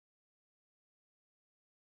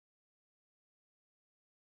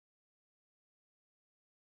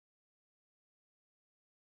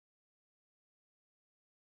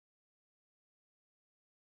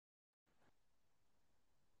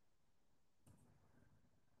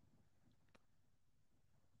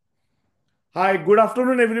Hi, good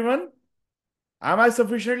afternoon, everyone. Am I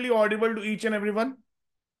sufficiently audible to each and everyone?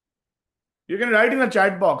 You can write in the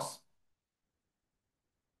chat box.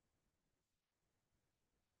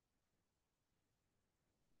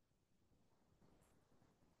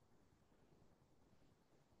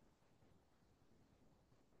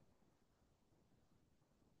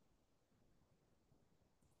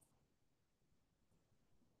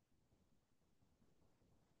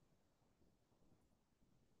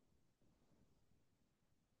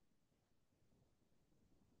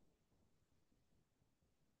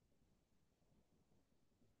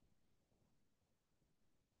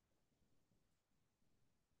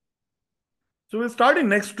 So we'll start in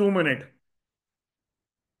next 2 minutes.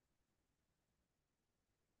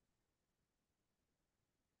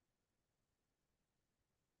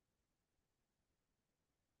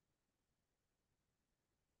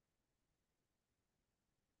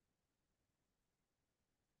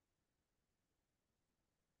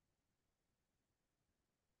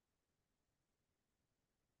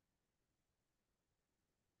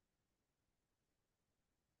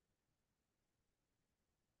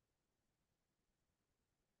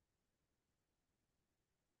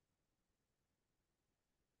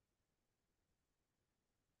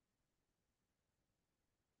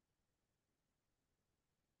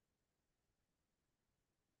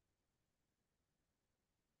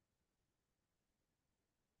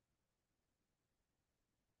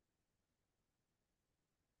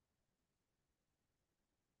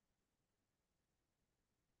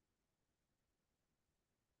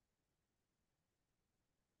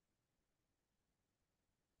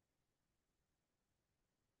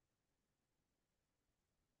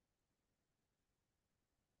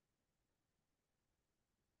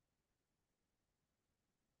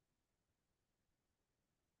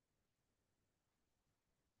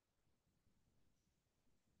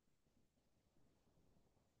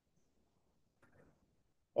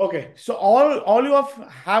 Okay, so all you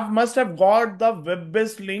have must have got the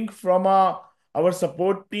web-based link from our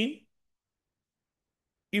support team.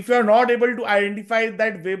 If you are not able to identify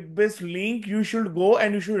that web-based link, you should go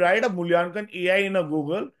and you should write a Mulyankan AI in a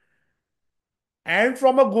Google. And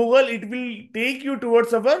from a Google, it will take you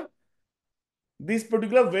towards our this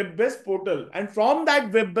particular web-based portal. And from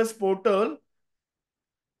that web-based portal,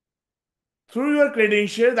 through your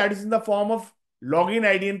credential that is in the form of login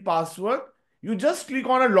ID and password, you just click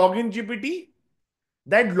on a login GPT.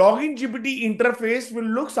 That login GPT interface will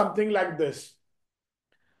look something like this.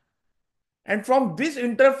 And from this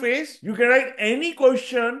interface, you can write any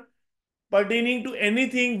question pertaining to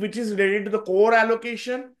anything which is related to the core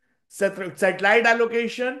allocation, satellite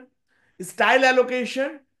allocation, style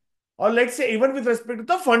allocation, or let's say even with respect to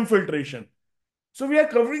the fund filtration. So we are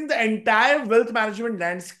covering the entire wealth management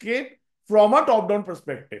landscape from a top-down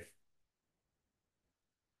perspective.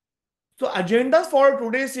 So agenda for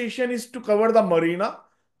today's session is to cover the Marina.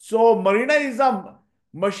 So Marina is a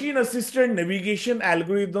machine assisted navigation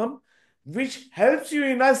algorithm which helps you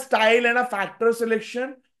in a style and a factor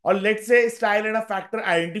selection, or let's say style and a factor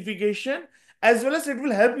identification, as well as it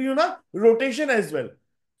will help you in a rotation as well.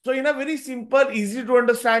 So in a very simple, easy to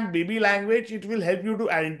understand baby language, it will help you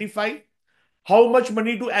to identify how much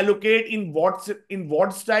money to allocate in what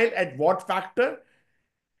style at what factor,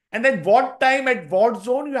 and at what time, at what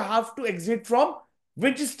zone you have to exit from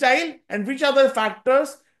which style, and which are the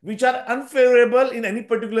factors which are unfavorable in any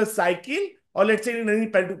particular cycle, or let's say in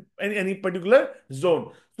any particular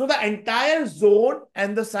zone. So the entire zone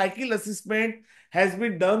and the cycle assessment has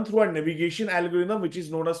been done through a navigation algorithm which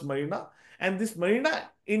is known as Marina. And this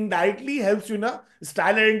Marina indirectly helps you in a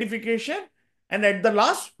style identification and at the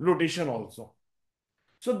last rotation also.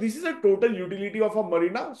 So this is a total utility of a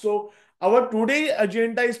Marina. So our today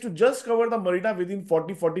agenda is to just cover the Marina within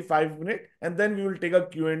 40-45 minutes, and then we will take a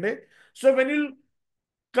Q&A. So when you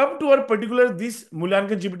come to our particular this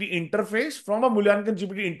Mulyankan GPT interface, from a Mulyankan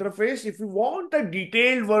GPT interface, if you want a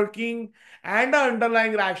detailed working and an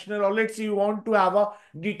underlying rationale, or let's say you want to have a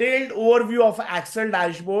detailed overview of Excel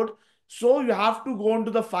dashboard, so you have to go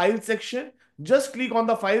into the file section. Just click on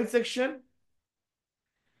the file section.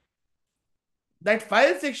 That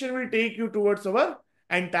file section will take you towards our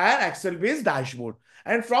entire Excel based dashboard.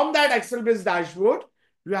 And from that Excel based dashboard,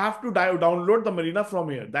 you have to download the Marina from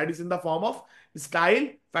here. That is in the form of style,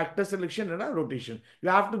 factor selection, and a rotation. You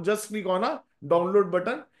have to just click on a download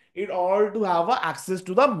button in order to have access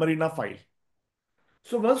to the Marina file.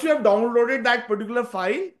 So once you have downloaded that particular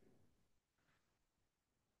file,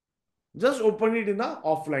 just open it in a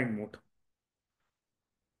offline mode.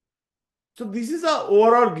 So this is a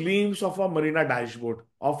overall glimpse of a Marina dashboard,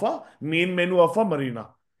 of a main menu of a Marina.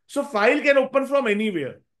 So file can open from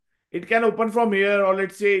anywhere. It can open from here, or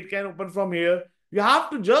let's say it can open from here. You have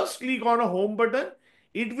to just click on a home button.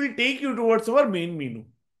 It will take you towards our main menu.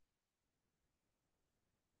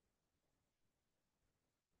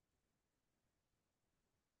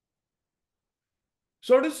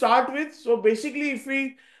 So to start with, so basically if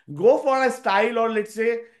we go for a style, or let's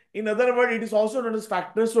say in other words, it is also known as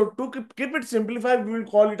factors. So to keep it simplified, we will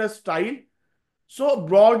call it a style. So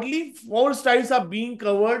broadly, four styles are being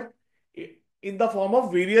covered in the form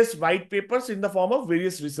of various white papers, in the form of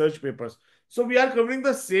various research papers. So we are covering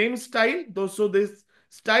the same style. So this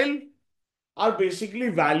style are basically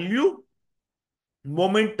value,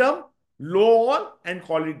 momentum, low on, and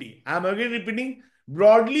quality. I'm again repeating.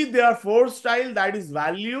 Broadly, there are four styles, that is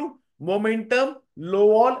value, momentum,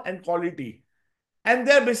 low on, and quality. And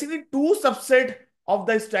there are basically two subset of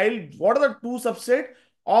the style. What are the two subset?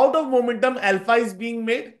 Out of momentum, alpha is being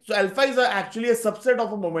made. So alpha is actually a subset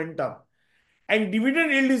of a momentum, and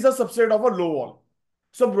dividend yield is a subset of a low wall.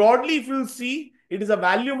 So broadly, if you see, it is a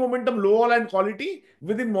value, momentum, low wall, and quality.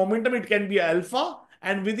 Within momentum, it can be alpha,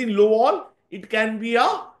 and within low wall, it can be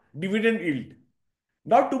a dividend yield.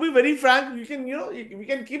 Now, to be very frank, we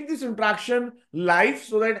can keep this interaction live,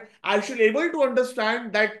 so that I should able to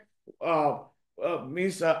understand that uh,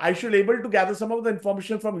 means I should able to gather some of the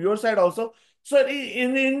information from your side also. So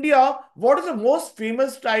in India, what is the most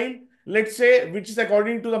famous style? Let's say, which is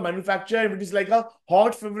according to the manufacturer, which is like a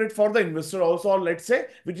hot favorite for the investor also, or let's say,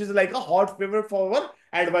 which is like a hot favorite for our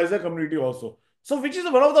advisor community also. So, which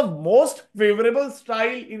is one of the most favorable style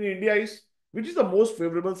in India is, which is the most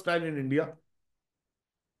favorable style in India?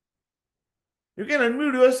 You can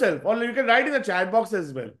unmute yourself, or you can write in the chat box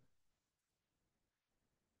as well.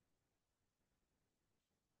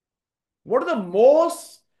 What is the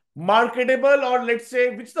most marketable, or let's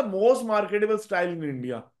say, which is the most marketable style in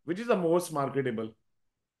India? Which is the most marketable?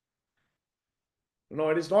 No,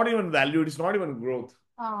 it is not even value, it is not even growth.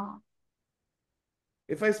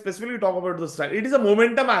 If I specifically talk about the style, it is a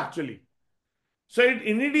momentum actually. So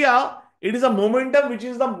in India, it is a momentum which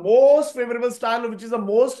is the most favorable style, which is the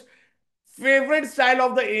most favorite style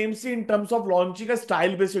of the AMC in terms of launching a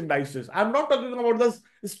style-based indices. I'm not talking about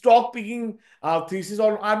the stock picking thesis,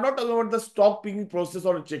 or I'm not talking about the stock picking process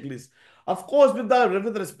or a checklist. Of course,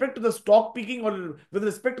 with respect to the stock picking, or with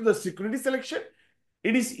respect to the security selection,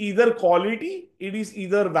 it is either quality, it is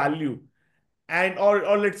either value, and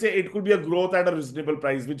or let's say it could be a growth at a reasonable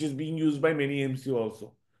price, which is being used by many MC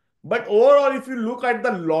also. But overall, if you look at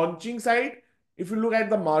the launching side, if you look at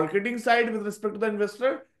the marketing side with respect to the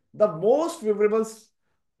investor, the most favorable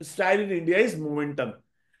style in India is momentum.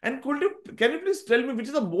 And can you please tell me which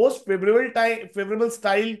is the most favorable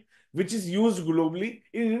style which is used globally?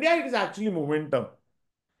 In India, it is actually momentum.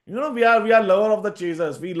 We are lover of the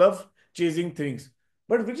chasers. We love chasing things.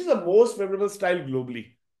 But which is the most favorable style globally?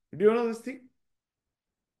 Do you know this thing?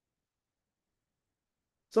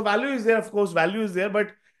 So value is there, of course, value is there,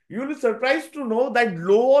 but you will be surprised to know that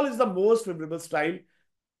low wall is the most favorable style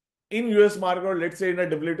in US market, or let's say in a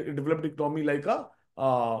developed economy like a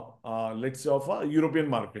let's say of a European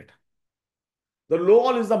market. The low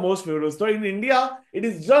wall is the most favorable. So in India, it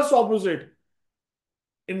is just opposite.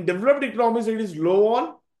 In developed economies, it is low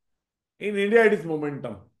wall. In India, it is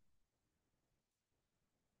momentum.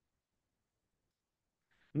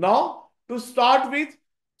 Now, to start with,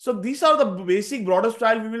 so these are the basic broader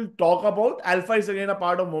style we will talk about. Alpha is again a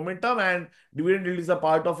part of momentum, and dividend yield is a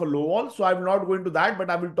part of a low wall. So I'm not going to that, but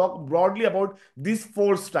I will talk broadly about these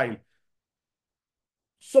four style.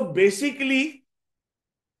 So basically,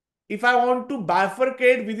 if I want to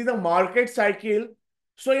bifurcate within a market cycle,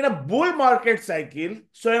 so in a bull market cycle,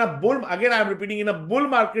 so in a bull, again I'm repeating, in a bull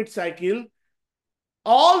market cycle,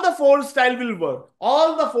 all the four style will work.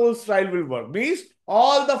 All the four style will work. Means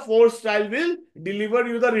all the four style will deliver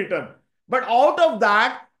you the return. But out of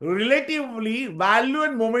that, relatively, value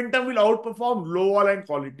and momentum will outperform low wall and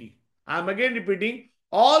quality. I'm again repeating,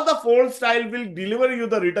 all the four style will deliver you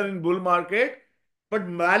the return in bull market, but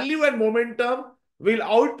value and momentum will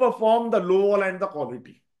outperform the low wall and the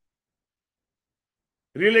quality.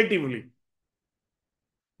 Relatively.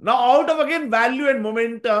 Now, out of again value and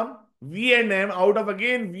momentum, V and M, out of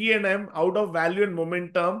again V and M, out of value and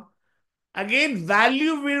momentum, again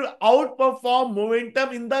value will outperform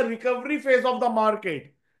momentum in the recovery phase of the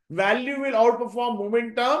market. Value will outperform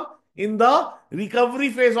momentum in the recovery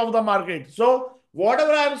phase of the market. So,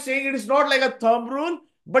 whatever I am saying, it is not like a thumb rule,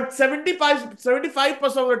 but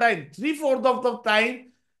 75% of the time, three-fourths of the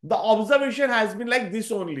time, the observation has been like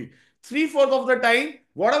this only. Three-fourths of the time,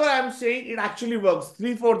 whatever I am saying, it actually works.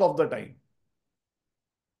 Three-fourths of the time.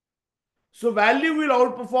 So value will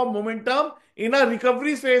outperform momentum in a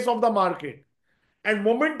recovery phase of the market. and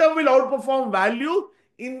momentum will outperform value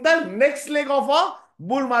in the next leg of a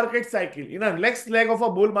bull market cycle. In a next leg of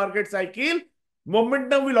a bull market cycle,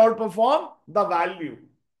 momentum will outperform the value.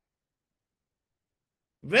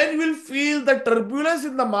 When we'll feel the turbulence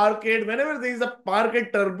in the market, whenever there is a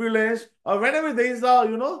market turbulence, or whenever there is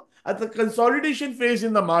a, at the consolidation phase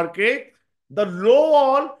in the market, the low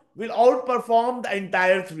wall will outperform the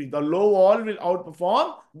entire three. The low wall will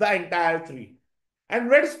outperform the entire three. And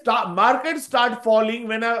when markets start falling,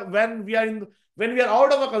 when we are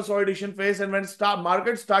out of a consolidation phase, and when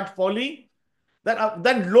markets start falling,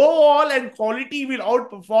 then low wall and quality will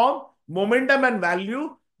outperform momentum and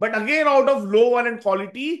value. But again, out of low wall and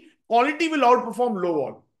quality will outperform low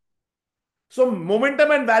wall. So momentum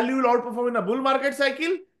and value will outperform in a bull market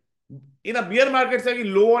cycle. In a bear market cycle,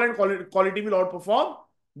 low wall and quality will outperform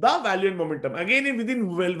the value and momentum. Again,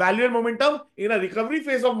 within value and momentum, in a recovery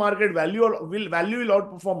phase of market, value will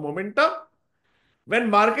outperform momentum. When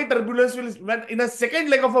market turbulence when in a second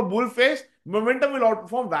leg of a bull phase, momentum will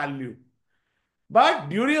outperform value. But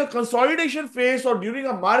during a consolidation phase or during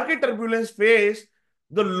a market turbulence phase,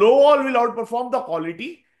 the low wall will outperform the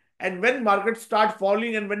quality. And when markets start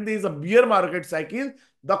falling and when there is a bear market cycle,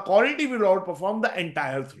 the quality will outperform the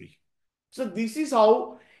entire three. So this is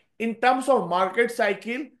how, in terms of market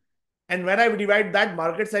cycle, and when I divide that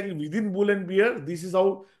market cycle within bull and bear, this is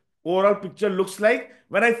how overall picture looks like.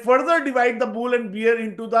 When I further divide the bull and bear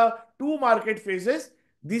into the two market phases,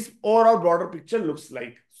 this overall broader picture looks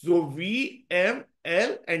like. So V, M,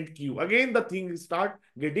 L, and Q. Again, the thing start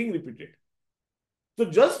getting repeated. So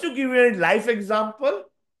just to give you a life example,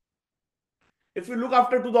 if you look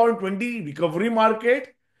after 2020 recovery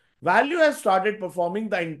market, value has started performing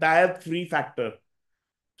the entire three factor.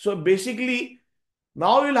 So basically,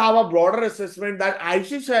 now we'll have a broader assessment that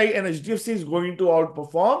ICICI and HDFC is going to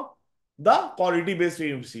outperform the quality-based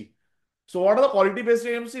AMC. So what are the quality-based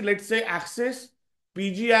AMC? Let's say Axis,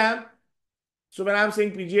 PGM. So when I'm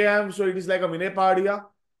saying PGM, so it is like a Vinay Padia.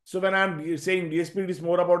 So when I'm saying DSP, it is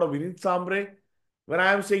more about a Vinit Sambre. When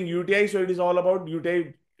I'm saying UTI, so it is all about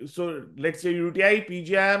UTI. So let's say UTI,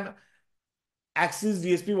 PGM, Axis,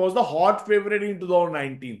 DSP was the hot favorite in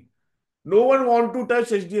 2019. No one want to touch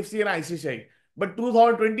HDFC and ICICI. But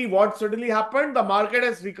 2020, what suddenly happened? The market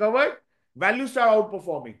has recovered, values are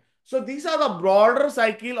outperforming. So these are the broader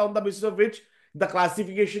cycle on the basis of which the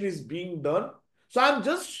classification is being done. So I'm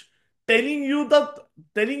just telling you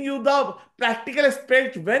the practical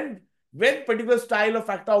aspect when particular style of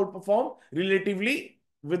factor outperform relatively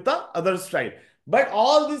with the other style. But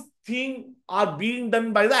all these things are being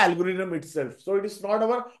done by the algorithm itself. So it is not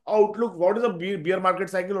our outlook. What is a bear market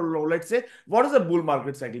cycle, or let's say what is a bull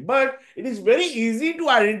market cycle? But it is very easy to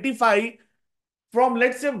identify from,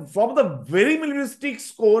 let's say, from the very minimalistic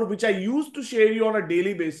score which I used to share you on a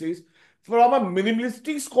daily basis. From a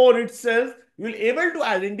minimalistic score itself, you'll able to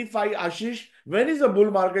identify, Ashish, when is a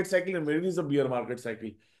bull market cycle and when is a bear market cycle.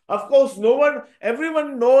 Of course,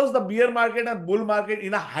 everyone knows the bear market and bull market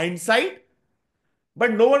in a hindsight,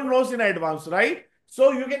 but no one knows in advance, right?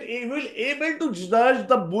 So you will able to judge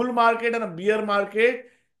the bull market and a bear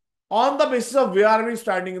market on the basis of where are we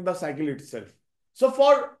standing in the cycle itself. So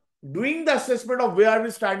for doing the assessment of where are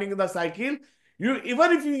we standing in the cycle, you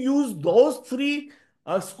even if you use those three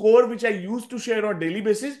score which I used to share on a daily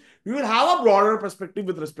basis, you will have a broader perspective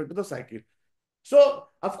with respect to the cycle. So,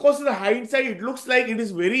 of course, in the hindsight, it looks like it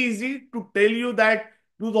is very easy to tell you that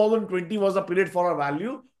 2020 was a period for a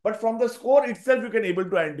value, but from the score itself, you can able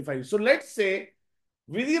to identify. So, let's say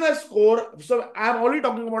within a score, so I'm only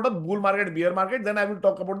talking about the bull market, bear market, then I will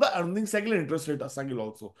talk about the earning cycle and interest rate cycle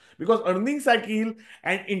also. Because earning cycle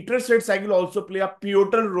and interest rate cycle also play a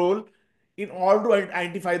pivotal role in order to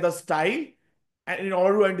identify the style and in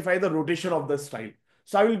order to identify the rotation of the style.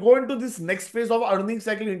 So I will go into this next phase of earning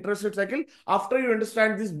cycle, interest rate cycle after you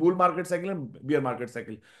understand this bull market cycle and bear market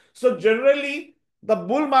cycle. So generally, the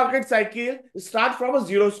bull market cycle starts from a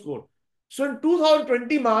zero score. So in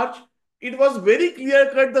 2020 March, it was very clear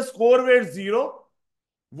cut the score were zero.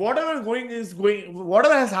 Whatever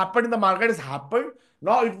has happened in the market has happened.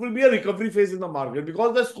 Now it will be a recovery phase in the market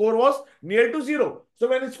because the score was near to zero. So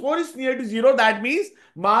when the score is near to zero, that means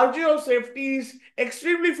margin of safety is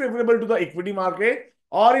extremely favorable to the equity market,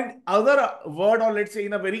 or in other word, or let's say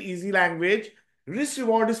in a very easy language, risk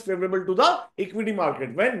reward is favorable to the equity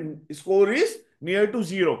market when score is near to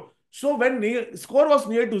zero. So when score was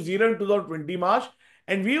near to zero in 2020 March,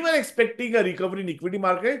 and we were expecting a recovery in equity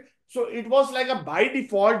market, so it was like a by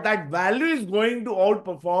default that value is going to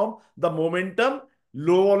outperform the momentum,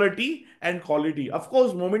 low volatility, and quality. Of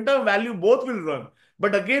course, momentum and value both will run,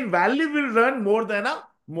 but again, value will run more than a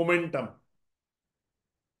momentum.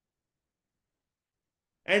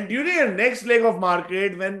 And during the next leg of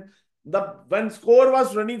market, when score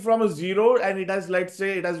was running from a zero and it has, let's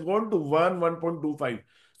say, it has gone to 1.25.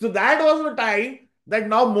 So that was the time that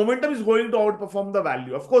now momentum is going to outperform the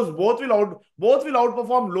value. Of course, both will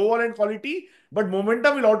outperform lower end quality, but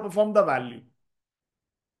momentum will outperform the value.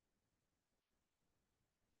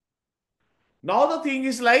 Now the thing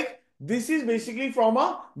is like this is basically from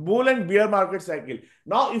a bull and bear market cycle.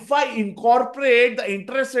 Now, if I incorporate the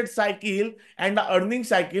interest rate cycle and the earning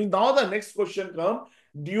cycle, now the next question comes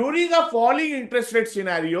during a falling interest rate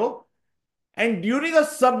scenario and during a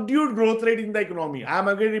subdued growth rate in the economy. I am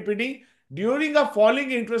again repeating during a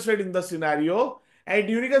falling interest rate in the scenario and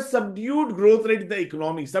during a subdued growth rate in the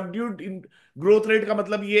economy. Subdued in growth rate का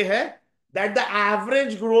मतलब ये है that the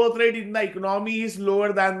average growth rate in the economy is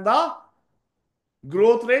lower than the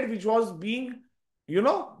growth rate which was being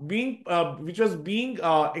which was being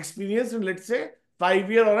experienced in, let's say,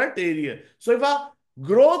 5 year or a 10 year. So if a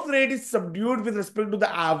growth rate is subdued with respect to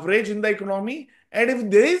the average in the economy, and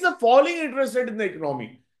if there is a falling interest rate in the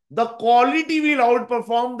economy, the quality will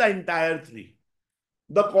outperform the entire three.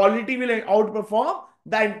 The quality will outperform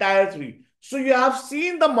the entire three. So you have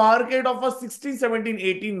seen the market of a 16, 17,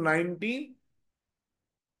 18, 19.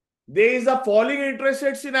 There is a falling interest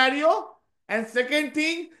rate scenario. And second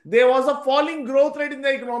thing, there was a falling growth rate in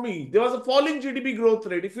the economy. There was a falling GDP growth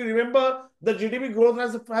rate. If you remember, the GDP growth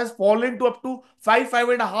has fallen to up to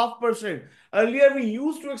 5.5%. Earlier, we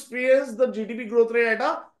used to experience the GDP growth rate at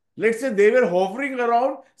a, let's say, they were hovering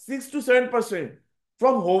around 6 to 7%.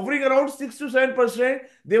 From hovering around 6 to 7%,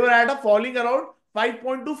 they were at a falling around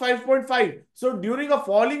 5.2, 5.5. So during a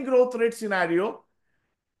falling growth rate scenario,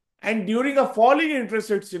 and during a falling interest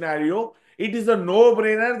rate scenario, it is a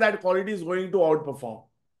no-brainer that quality is going to outperform.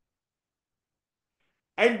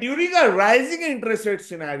 And during a rising interest rate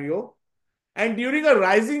scenario, and during a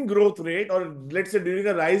rising growth rate, or let's say during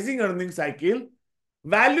a rising earning cycle,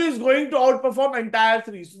 value is going to outperform entire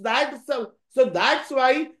three. So that's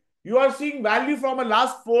why you are seeing value from a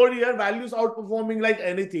last 4 year values outperforming like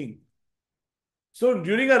anything. So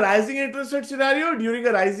during a rising interest rate scenario, during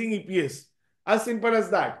a rising EPS, as simple as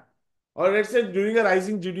that. Or let's say during a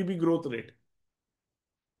rising GDP growth rate.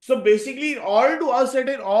 So basically, in order to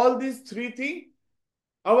ascertain all these three things,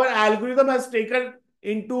 our algorithm has taken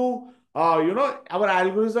into, our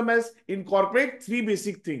algorithm has incorporate three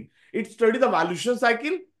basic things. It study the valuation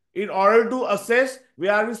cycle in order to assess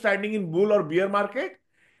where are we standing in bull or bear market.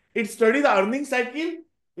 It study the earning cycle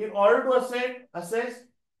in order to assess.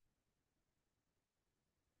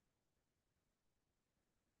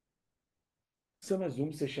 So मैं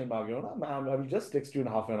Zoom session में आ गया हूँ ना, I will just text you in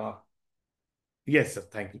half an hour. Yes, sir.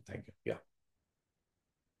 Thank you. Thank you. Yeah.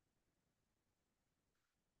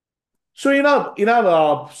 So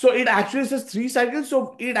so it actually says three cycles.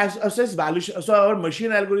 So it assess valuation. So our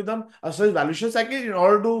machine algorithm assess valuation cycle in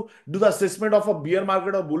order to do the assessment of a bear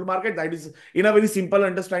market or bull market. That is in a very simple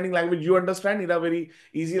understanding language. You understand in a very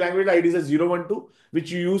easy language. It is a 0, 1, 2,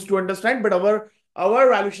 which you used to understand. But our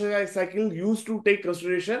valuation cycle used to take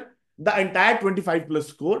consideration the entire 25 plus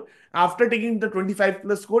score. After taking the 25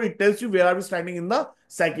 plus score, it tells you where are we standing in the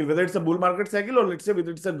cycle, whether it's a bull market cycle or let's say whether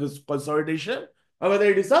it's a consolidation or whether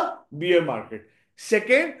it is a bear market.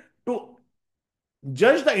 Second, to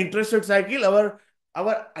judge the interest rate cycle,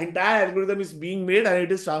 our entire algorithm is being made and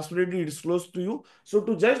it is transparently disclosed to you. So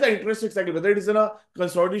to judge the interest rate cycle, whether it is in a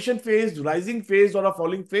consolidation phase, rising phase, or a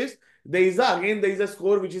falling phase, there is a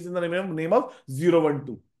score which is in the name of 0, 1,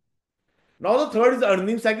 2. Now the third is the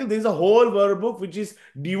earning cycle. There is a whole workbook which is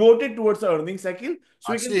devoted towards the earning cycle.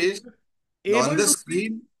 So we can Ashish, on able the to see.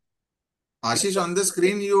 screen, Ashish, on the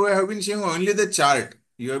screen, you have been showing only the chart.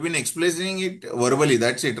 You have been explaining it verbally.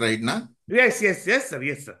 That's it, right now? Yes, yes, yes, sir.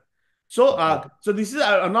 Yes, sir. So, Okay. so this is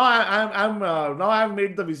now I'm now I've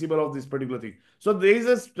made the visible of this particular thing. So there is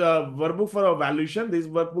a workbook for a valuation, there is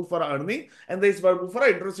workbook for earning, and there is workbook for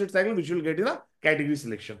a interest rate cycle, which you will get in a category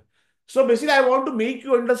selection. So basically, I want to make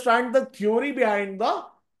you understand the theory behind the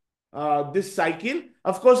this cycle.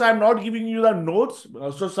 Of course, I'm not giving you the notes.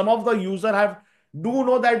 So some of the user have do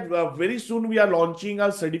know that very soon we are launching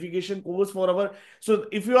a certification course for our. So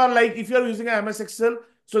if you are using a MS Excel,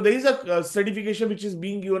 so there is a certification which is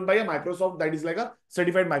being given by a Microsoft that is like a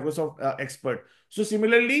certified Microsoft expert. So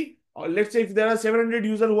similarly, let's say if there are 700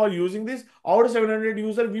 users who are using this, out of 700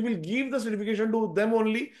 users, we will give the certification to them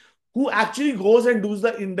only who actually goes and does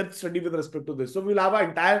the in-depth study with respect to this. So we'll have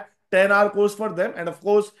an entire 10-hour course for them. And of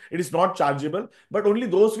course, it is not chargeable, but only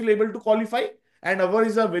those will able to qualify. and our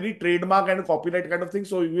is a very trademark and copyright kind of thing.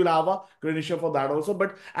 So you will have a credential for that also.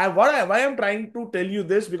 But why I'm trying to tell you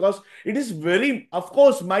this, because it is very, of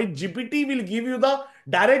course, my GPT will give you the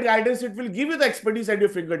direct guidance. It will give you the expertise at your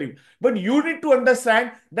fingertip. But you need to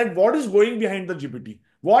understand that what is going behind the GPT,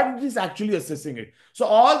 what it is actually assessing it. So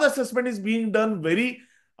all the assessment is being done very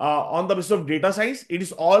on the basis of data science. It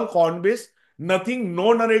is all con based, nothing,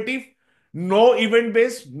 no narrative, no event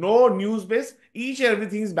based, no news based. Each and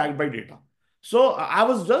everything is backed by data. So I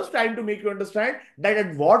was just trying to make you understand that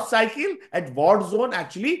at what cycle, at what zone,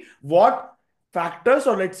 actually, what factors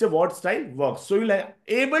or let's say what style works. So you'll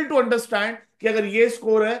able to understand कि अगर ये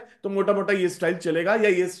score है तो मोटा मोटा ये style चलेगा, या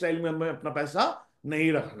ये स्टाइल में हमें अपना पैसा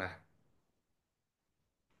नहीं रखना है.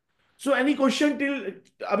 सो एनी क्वेश्चन टिल,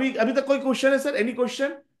 अभी अभी तक कोई क्वेश्चन है sir? Any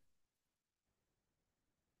question?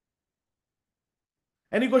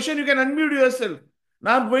 Any question? You can unmute yourself.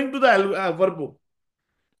 Now I'm going to the verbo.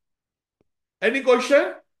 Any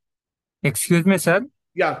question? Excuse me sir.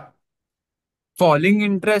 Yeah. Falling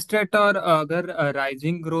interest rate और अगर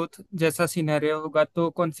राइजिंग ग्रोथ जैसा scenario होगा तो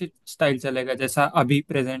कौन सी स्टाइल चलेगा जैसा अभी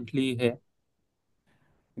प्रेजेंटली है?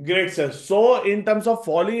 Great, sir. So, in terms of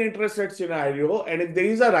falling interest rate scenario, and if there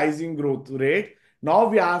is a rising growth rate, now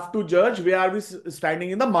we have to judge where are we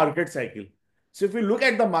standing in the market cycle. So, if we look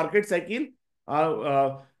at the market cycle,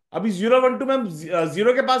 अभी 0 1 2 में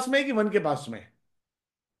zero के पास में है कि 1 के पास में?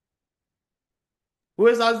 Who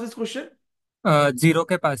has asked this question? Zero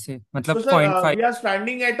के पास है, मतलब So, sir, 0.5। we are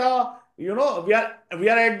standing at a, we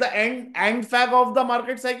are at the end fag of the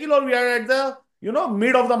market cycle, or we are at the,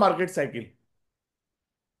 mid of the market cycle.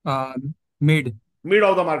 Mid. Mid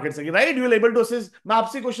of the market cycle, right? You will able to assess. मैं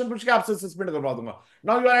आपसे question पूछ के आपसे assessment करवा दूंगा.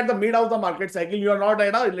 Now you are at the mid of the market cycle. You are not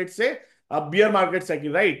at a, let's say, a bear market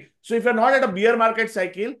cycle, right? So if you are not at a bear market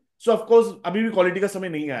cycle, so of course अभी भी quality का समय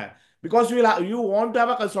नहीं आया, because you want to have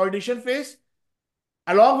a consolidation phase.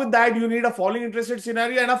 Along with that, you need a falling interest rate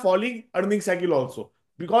scenario and a falling earning cycle also.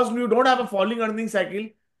 Because you don't have a falling earning cycle,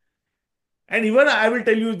 and even I will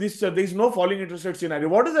tell you this, there is no falling interest rate scenario.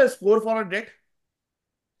 What is the score for a debt?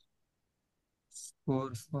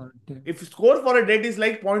 Four four. If score for a debt is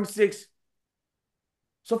like 0.6,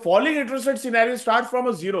 so falling interest rate scenario starts from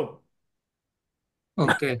a zero.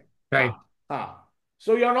 Okay. Right. Ah, ah.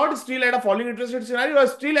 So you are not still at a falling interest rate scenario, you are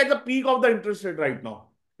still at the peak of the interest rate right now.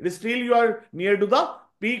 It is still you are near to the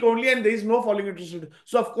peak only, and there is no falling interest rate.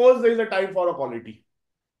 So of course there is a time for a quality.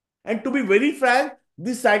 And to be very frank,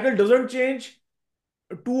 this cycle doesn't change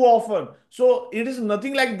too often. So it is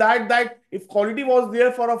nothing like that, that if quality was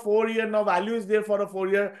there for a 4 year, now value is there for a 4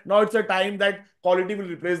 year. Now it's a time that quality will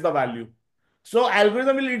replace the value. So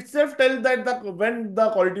algorithm will itself tell that when the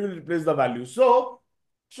quality will replace the value. So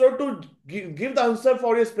to give the answer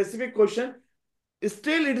for a specific question,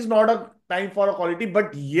 still it is not a time for a quality.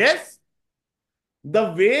 But yes,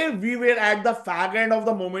 the way we were at the fag end of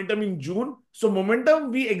the momentum in June. So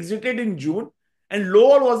momentum we exited in June, and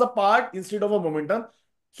lower was a part instead of a momentum.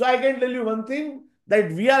 So I can tell you one thing,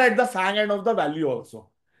 that we are at the fag end of the value also.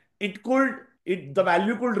 The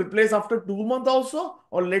value could replace after 2 months also,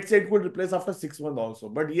 or let's say it could replace after 6 months also.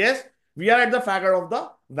 But yes, we are at the fag end of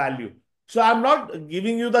the value. So I'm not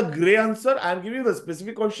giving you the gray answer. I'm giving you the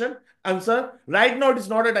specific question answer. Right now, it is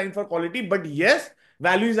not a time for quality, but yes,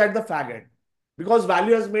 value is at the fag end, because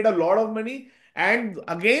value has made a lot of money. And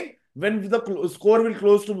again, when the score will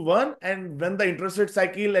close to 1, and when the interest rate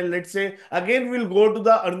cycle, and let's say again we'll go to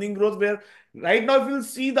the earning growth, where right now if you'll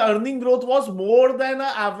see, the earning growth was more than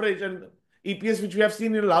an average and EPS which we have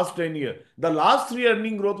seen in the last 10 years. The last 3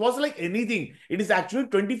 earning growth was like anything. It is actually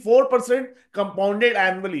 24% compounded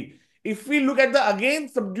annually. If we look at the again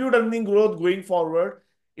subdued earning growth going forward,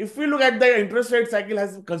 if we look at the interest rate cycle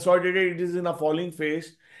has consolidated, it is in a falling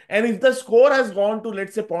phase, and if the score has gone to,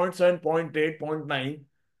 let's say, 0.7, 0.8, 0.9,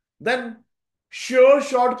 then sure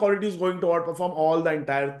short quality is going to outperform all the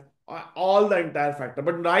entire factor.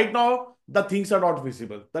 But right now, the things are not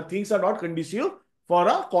visible. The things are not conducive for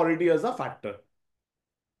a quality as a factor.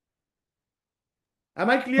 Am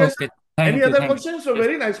I clear, sir? Okay, Any thank you other thank questions? So you.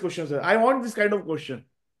 very nice question, sir. I want this kind of question.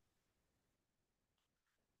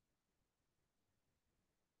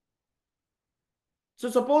 So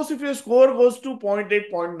suppose if your score goes to 0.8,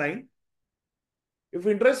 0.9, if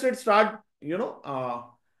interest rates start,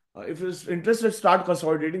 if interest rates start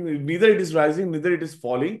consolidating, neither it is rising, neither it is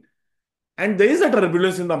falling, and there is a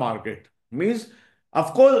turbulence in the market, means,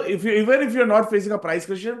 of course, even if you're not facing a price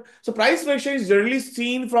correction, so price correction is generally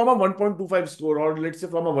seen from a 1.25 score, or let's say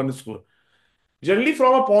from a 1 score. Generally,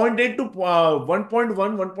 from a 0.8 to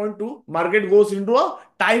 1.1, 1.2, market goes into a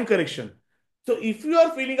time correction. So if you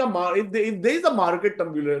are feeling if there is a market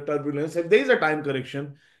turbulence, if there is a time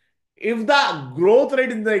correction, if the growth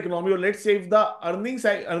rate in the economy, or let's say if the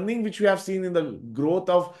earning which we have seen in the growth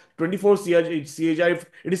of 24 CHI, if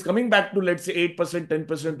it is coming back to let's say 8%,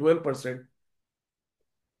 10%, 12%,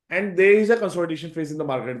 and there is a consolidation phase in the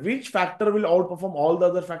market, which factor will outperform all the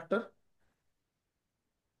other factor?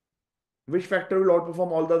 Which factor will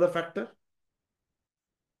outperform all the other factor?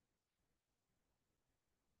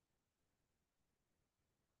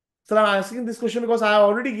 So I'm asking this question because I have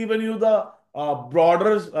already given you the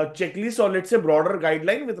broader checklist, or let's say broader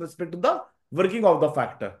guideline with respect to the working of the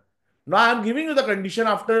factor. Now I'm giving you the condition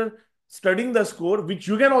after studying the score, which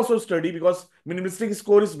you can also study because minimalistic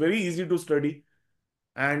score is very easy to study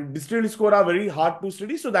and distilled score are very hard to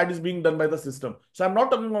study. So that is being done by the system. So I'm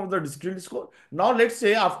not talking about the distilled score. Now let's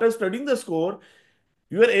say after studying the score,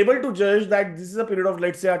 you are able to judge that this is a period of,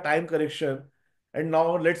 let's say, a time correction. And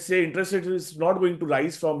now let's say interest rate is not going to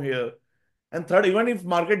rise from here. And third, even if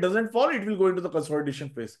market doesn't fall, it will go into the consolidation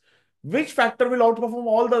phase. Which factor will outperform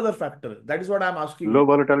all the other factors? That is what I'm asking Low you.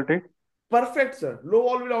 volatility. Perfect, sir. Low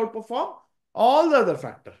vol will outperform all the other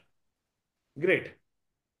factor. Great.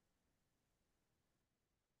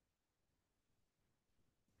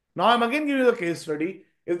 Now I'm again giving you the case study.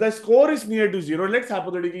 If the score is near to zero, let's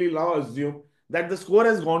hypothetically now assume that the score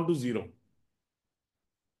has gone to zero.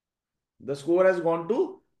 The score has gone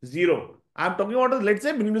to zero. I'm talking about, let's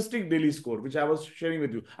say, minimalistic daily score, which I was sharing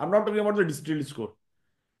with you. I'm not talking about the distilled score.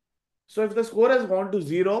 So if the score has gone to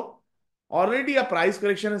zero, already a price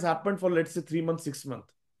correction has happened for, let's say, 3 months, 6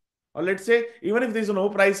 months. Or let's say, even if there's no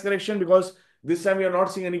price correction, because this time we are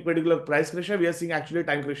not seeing any particular price correction, we are seeing actually a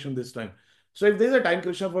time correction this time. So if there's a time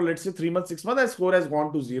correction for, let's say, 3 months, 6 months, the score has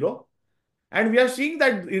gone to zero. And we are seeing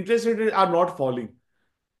that interest rates are not falling.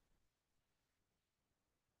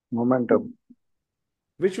 Momentum.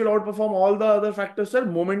 Which will outperform all the other factors, sir?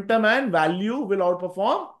 Momentum and value will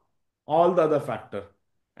outperform all the other factor.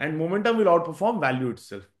 And momentum will outperform value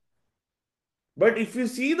itself. But if you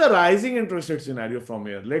see the rising interest rate scenario from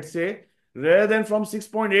here, let's say rather than from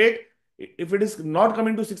 6.8, if it is not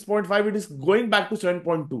coming to 6.5, it is going back to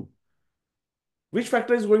 7.2. Which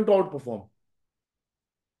factor is going to outperform?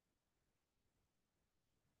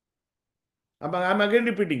 I'm again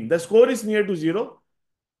repeating. The score is near to zero.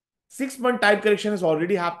 6 month time correction has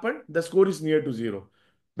already happened. The score is near to zero.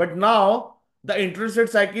 But now the interest rate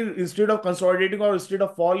cycle, instead of consolidating or instead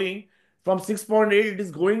of falling from 6.8, it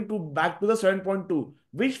is going to back to the 7.2.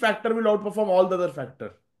 Which factor will outperform all the other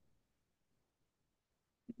factor?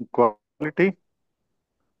 Quality.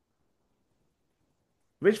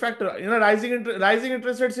 Which factor? In a rising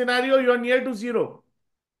interest rate scenario, you are near to zero.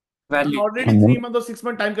 And Value. already 3 month or 6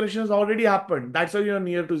 month time correction has already happened. That's why you are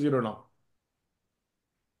near to zero now.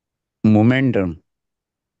 Momentum.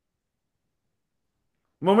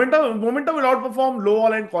 Momentum will outperform low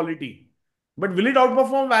all and quality. But will it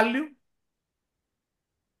outperform value?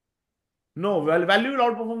 No, well, value will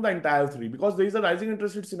outperform the entire three because there is a rising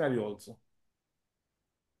interest rate scenario also.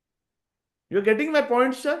 You're getting my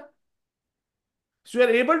point, sir? So you are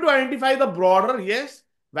able to identify the broader, yes,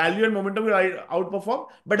 value and momentum will outperform.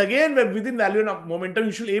 But again, within value and momentum,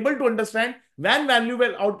 you should be able to understand when value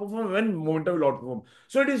will outperform, when momentum will outperform.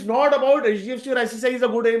 So it is not about HDFC or ICICI is a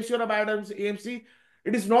good AMC or a bad AMC.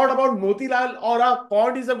 It is not about Motilal or a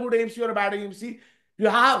Quant is a good AMC or a bad AMC. We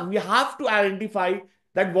have to identify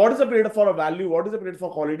that what is the period for a value, what is the period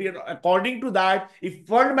for quality, and according to that, if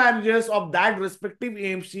fund managers of that respective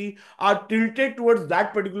AMC are tilted towards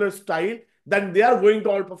that particular style, then they are going to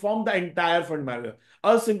outperform the entire fund manager.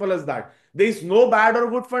 As simple as that. There is no bad or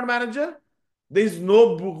good fund manager. There is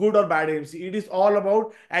no good or bad AMC. It is all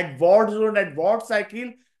about at what zone, at what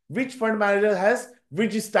cycle, which fund manager has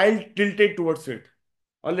which style tilted towards it.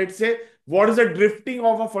 Or let's say, what is the drifting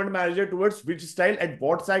of a fund manager towards which style at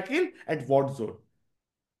what cycle, at what zone.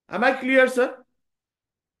 Am I clear, sir?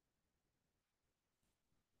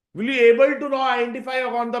 Will you able to now identify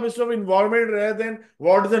on the basis of environment rather than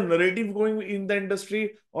what is the narrative going in the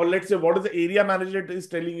industry, or let's say what is the area manager is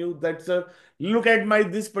telling you that, sir, look at my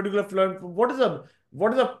this particular fund. What is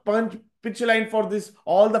a punch pitch line for this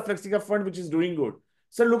all the flexi cap fund which is doing good.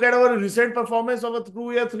 So look at our recent performance of a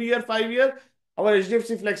 2 year, 3 year, 5 year. Our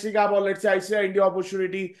HDFC flexi cap or let's say ICICI India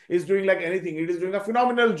opportunity is doing like anything. It is doing a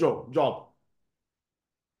phenomenal job.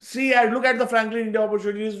 See, look at the Franklin India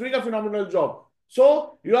opportunity. He's doing a phenomenal job.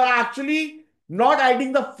 So you are actually not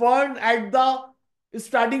adding the fund at the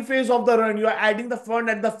starting phase of the run. You are adding the fund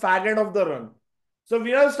at the fag end of the run. So when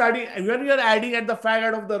you are adding at the fag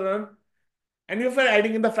end of the run, and if you are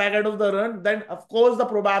adding in the fag end of the run, then of course the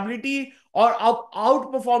probability or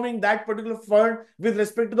outperforming that particular fund with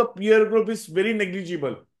respect to the peer group is very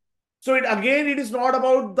negligible. So it is not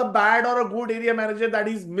about the bad or a good area manager that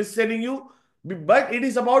is mis-selling you, but it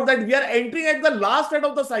is about that we are entering at the last end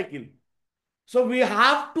of the cycle. So we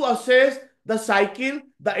have to assess the cycle,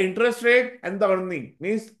 the interest rate, and the earning.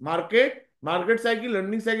 Means market cycle,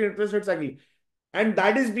 earning cycle, interest rate cycle. And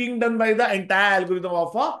that is being done by the entire algorithm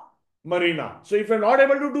of a Marina. So if you're not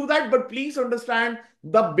able to do that, but please understand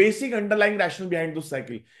the basic underlying rationale behind this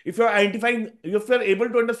cycle. If you're identifying, if you're able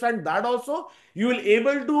to understand that also, you will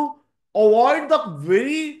able to avoid the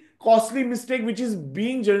very costly mistake which is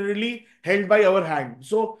being generally held by our hand.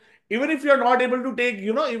 So even if you're not able to take,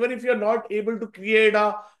 even if you're not able to create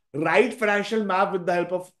a right financial map with the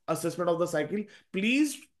help of assessment of the cycle,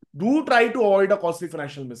 please do try to avoid a costly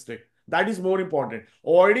financial mistake. That is more important.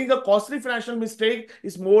 Avoiding a costly financial mistake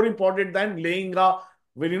is more important than laying a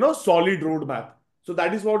solid roadmap. So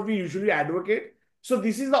that is what we usually advocate. So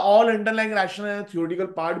this is the all underlying rational and theoretical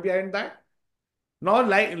part behind that. Now,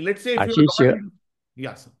 like let's say if you Ashish, are not,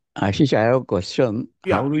 yes, sir. Ashish, I have a question.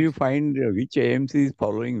 Yeah, How do you please. find which AMC is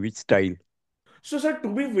following which style? So, sir, to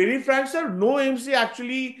be very frank, sir, no MC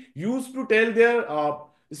actually used to tell their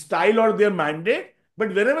style or their mandate.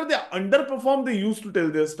 But whenever they underperform, they used to tell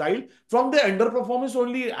their style. From their underperformance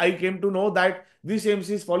only, I came to know that this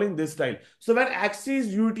MC is following this style. So when Axis,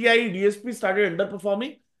 UTI, DSP started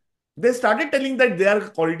underperforming, they started telling that they are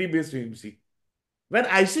quality-based MC. When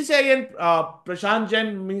ICCI and Prashant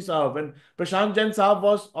Jain means when Prashant Jain Saab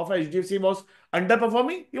was of HDFC was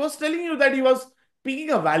underperforming, he was telling you that he was picking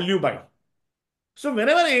a value buy. So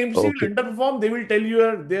whenever AMC will Okay, underperform, they will tell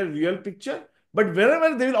you their real picture. But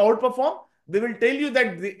wherever they will outperform, they will tell you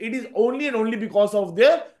that it is only and only because of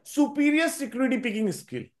their superior security picking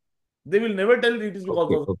skill. They will never tell it is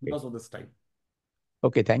okay, okay. because of the style.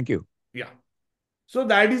 Okay, thank you. Yeah. So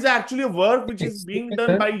that is actually a work which is ठीक being है done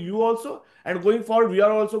sir. by you also. And going forward, we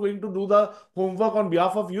are also going to do the homework on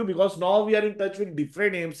behalf of you because now we are in touch with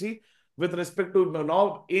different AMC with respect to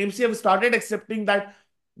now AMC have started accepting that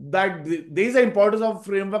there is an importance of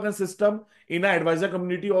framework and system in an advisor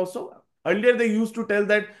community also. Earlier, they used to tell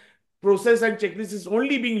that process and checklist is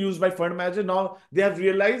only being used by fund manager. Now they have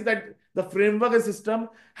realized that the framework and system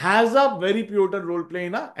has a very pivotal role play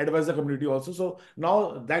in a advisor community also. So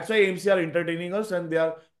now that's why AMC are entertaining us and they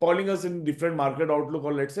are calling us in different market outlook,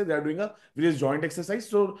 or let's say they are doing a various joint exercise.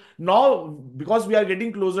 So now because we are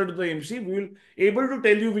getting closer to the AMC, we will able to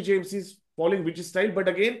tell you which AMC is following which style. But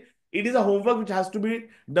again, it is a homework which has to be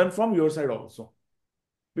done from your side also.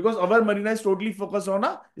 Because our Marina is totally focused on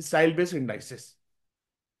a style-based indices.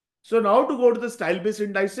 So now to go to the style-based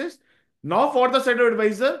indices. Now for the set of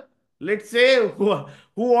advisor, let's say who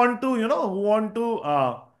want to, who want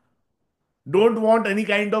to don't want any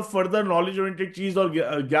kind of further knowledge-oriented cheese or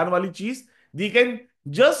gyan wali cheese, they can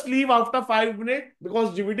just leave after 5 minutes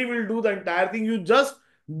because GBT will do the entire thing. You just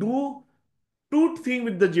do two things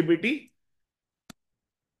with the GBT.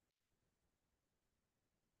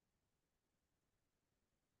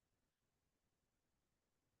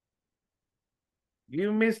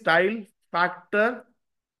 Give me style factor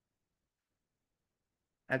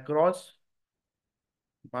across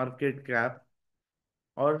market cap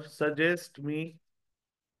or suggest me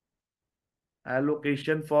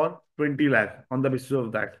allocation for 20 lakh on the basis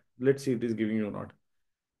of that. Let's see if it is giving you or not.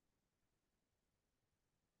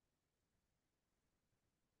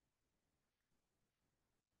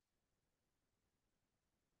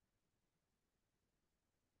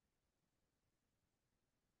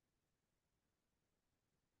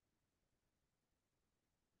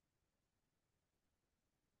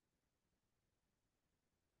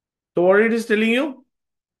 So what it is telling you?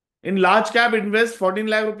 In large cap, invest 14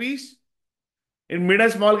 lakh rupees. In mid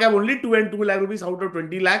and small cap, only 2 and 2 lakh rupees out of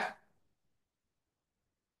 20 lakh.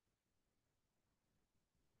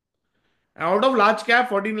 Out of large cap,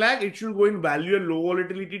 14 lakh, it should go in value and low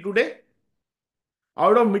volatility today.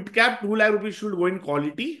 Out of mid cap, 2 lakh rupees should go in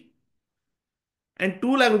quality. And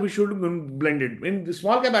 2 lakh rupees should be blended. In the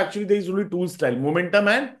small cap, actually, there is only two style, momentum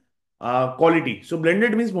and quality. So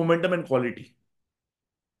blended means momentum and quality.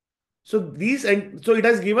 So these and so it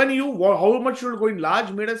has given you how much should go in large,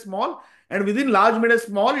 mid, and small, and within large, mid, and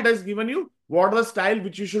small, it has given you what are the style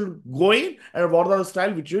which you should go in and what are the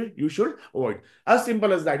style which you should avoid. As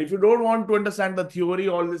simple as that. If you don't want to understand the theory,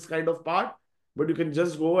 all this kind of part, but you can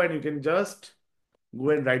just go and you can just go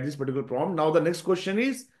and write this particular prompt. Now the next question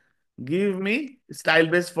is, give me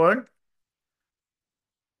style-based fund.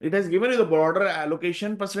 It has given you the border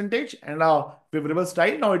allocation percentage and a favorable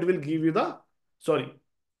style. Now it will give you the sorry,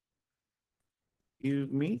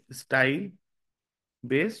 give me style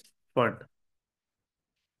based fund.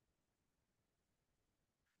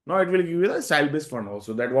 Now it will give you the style-based fund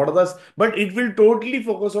also. That what are the, but it will totally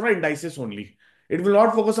focus on indices only. It will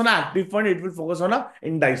not focus on an active fund. It will focus on a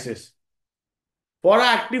indices. For an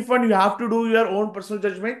active fund, you have to do your own personal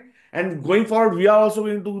judgment. And going forward, we are also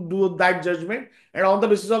going to do that judgment. And on the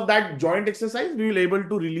basis of that joint exercise, we will able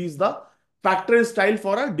to release the factor and style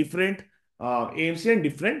for a different AMC and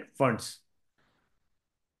different funds.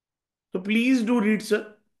 So please do read,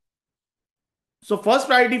 sir. So first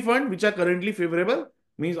priority fund, which are currently favorable,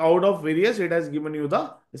 means out of various, it has given you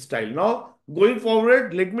the style. Now, going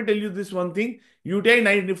forward, let me tell you this one thing. UTI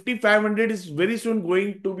Nifty 500 is very soon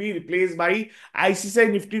going to be replaced by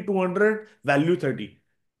ICICI Nifty 200 value 30.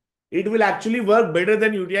 It will actually work better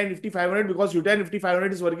than UTI Nifty 500 because UTI Nifty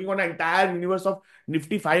 500 is working on an entire universe of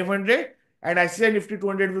Nifty 500 and ICICI Nifty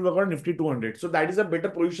 200 will work on Nifty 200. So that is a better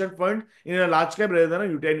position fund in a large cap rather than a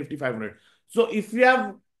UTI Nifty 500. So if you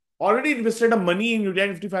have already invested a money in UTI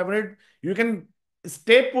Nifty 500, you can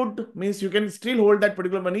stay put, means you can still hold that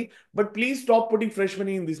particular money, but please stop putting fresh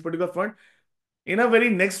money in this particular fund. In a very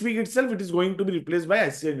next week itself, it is going to be replaced by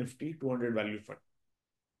ICICI Nifty 200 value fund.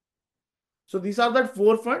 So these are the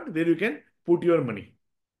four funds where you can put your money.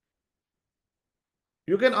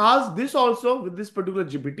 You can ask this also with this particular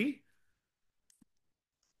GPT.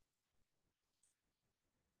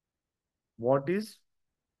 What is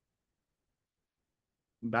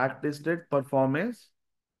backtested performance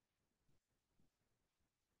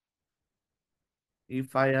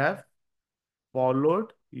if I have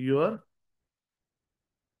followed your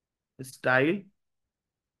style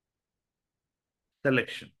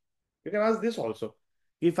selection? You can ask this also.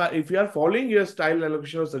 If you are following your style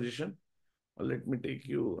allocation or suggestion, let me take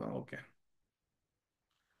you. Okay.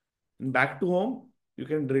 Back to home, you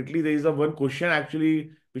can directly, there is a one question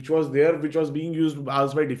actually which was there, which was being used,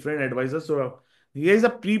 asked by different advisors. So here is a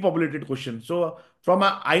pre-populated question. So from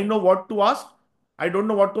I know what to ask, I don't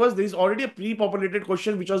know what to ask. There is already a pre-populated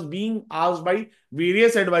question which was being asked by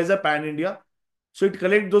various advisor pan India. So it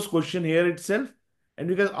collect those question here itself, and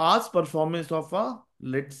you can ask performance of a,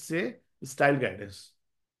 let's say, style guidance.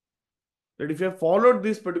 That if you have followed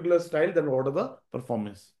this particular style, then what are the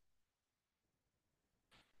performance?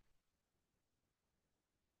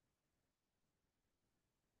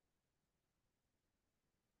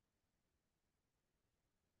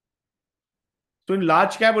 So in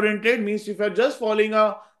large cap oriented means if you're just following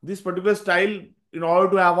this particular style in order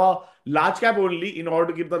to have a large cap only, in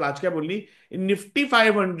order to keep the large cap only, in Nifty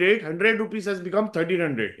 500, 100 rupees has become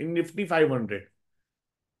 1300 in Nifty 500.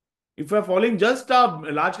 If you're following just a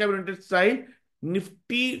large cap oriented style,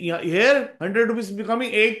 Nifty here 100 rupees is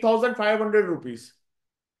becoming 8500 rupees.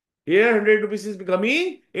 Here 100 rupees is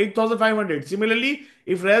becoming 8500. Similarly,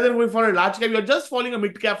 if rather than going for a large cap, you're just following a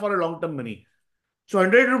mid cap for a long term money. So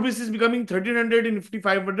 100 rupees is becoming 1300 in Nifty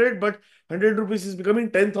 500, but 100 rupees is becoming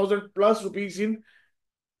 10,000 plus rupees in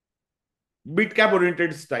mid cap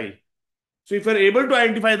oriented style. So if you're able to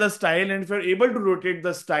identify the style and if you're able to rotate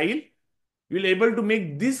the style, you'll able to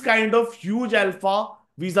make this kind of huge alpha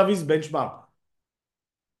vis-a-vis benchmark.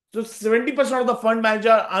 So 70% of the fund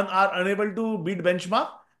manager are unable to beat benchmark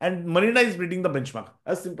and Marina is beating the benchmark.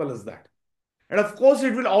 As simple as that. And of course,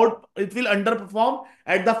 it will underperform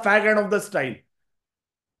at the fag end of the style.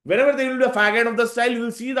 Whenever there will be a fag end of the style, you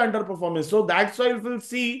will see the underperformance. So that's why you will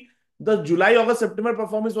see the July, August, September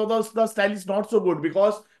performance for the style is not so good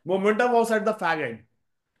because momentum was at the fag end.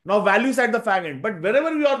 Now value is at the fag end. But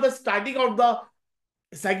wherever you are the starting of the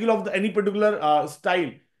cycle of any particular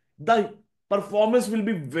style, the performance will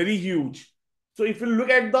be very huge. So if you look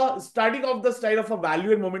at the starting of the style of a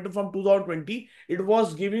value and momentum from 2020, it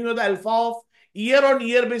was giving you the alpha of year on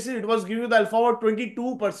year basis, it was giving you the alpha of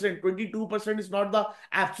 22%. 22% is not the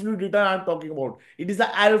absolute return I'm talking about. It is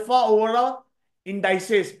the alpha over the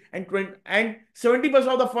indices and 70%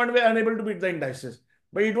 of the fund were unable to beat the indices.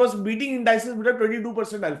 But it was beating indices with a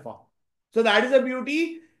 22% alpha. So that is the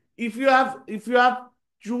beauty if you have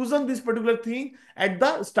chosen this particular thing at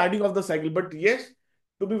the starting of the cycle. But yes,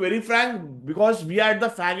 to be very frank, because we are at the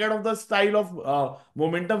fag end of the style of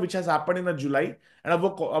momentum which has happened in the July, and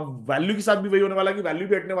अब value के साथ भी वही होने वाला है कि value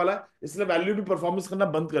भी हटने वाला है, इसलिए वैल्यू भी परफॉर्मेंस करना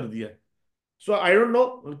बंद कर दिया है. So I don't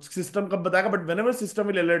know system कब बताएगा, but whenever system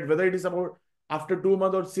will alert whether it is about after 2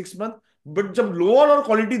 months or 6 months, but जब लोअर और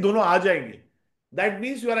क्वालिटी दोनों आ जाएंगे, that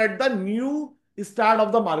means you are at the new start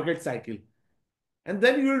of the market cycle. And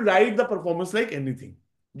then you will write the performance like anything,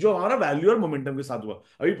 जो हमारा value और momentum के साथ हुआ.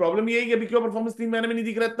 अभी प्रॉब्लम ये है कि अभी क्यों परफॉर्मेंस 3 महीने में नहीं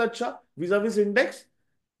दिख रहा इतना अच्छा विजा विस इंडेक्स,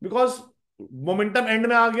 बिकॉज मोमेंटम एंड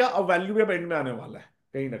में आ गया और वैल्यू भी अब एंड में आने वाला है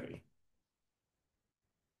कहीं ना कहीं.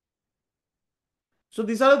 So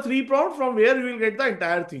these are the three prompts from where you will get the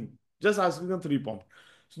entire thing. Just asking the three prompts.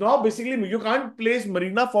 So now basically you can't place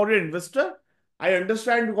Marina for your investor. I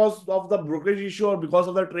understand because of the brokerage issue or because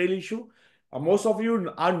of the trail issue. Most of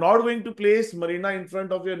you are not going to place Marina in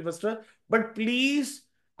front of your investor. But please,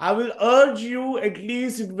 I will urge you at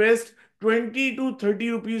least invest 20 to 30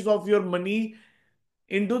 rupees of your money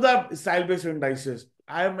into the style-based indices.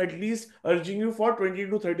 I am at least urging you for 20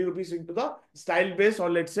 to 30 rupees into the style-based, or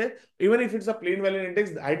let's say, even if it's a plain vanilla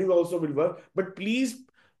index, that is also will work. But please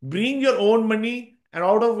bring your own money, and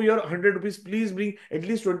out of your 100 rupees, please bring at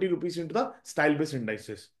least 20 rupees into the style-based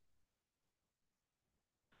indices.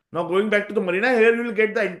 Now going back to the Marina, here you will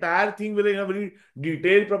get the entire thing within a very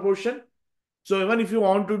detailed proportion. So even if you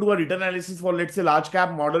want to do a return analysis for, let's say, large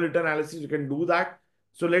cap model return analysis, you can do that.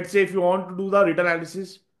 So let's say if you want to do the return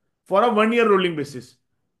analysis for a 1 year rolling basis.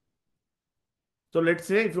 So let's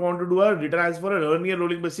say if you want to do a return analysis for a 1 year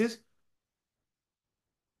rolling basis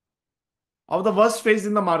of the worst phase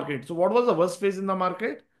in the market. So what was the worst phase in the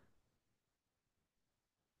market?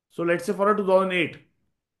 So let's say for a 2008.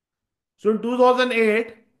 So in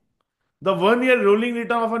 2008, the 1 year rolling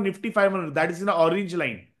return of a Nifty 500, that is in the orange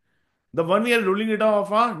line. The 1 year rolling return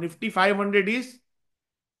of a Nifty 500 is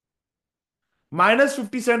minus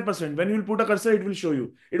 57%. When you will put a cursor, it will show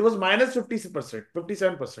you. It was minus 50%,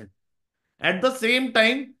 57%. At the same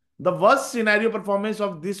time, the worst scenario performance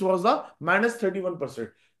of this was the minus 31%.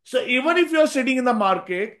 So even if you are sitting in the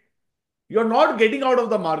market, you're not getting out of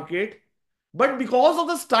the market, but because of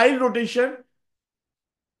the style rotation,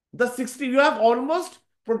 the 60, you have almost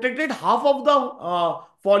protected half of the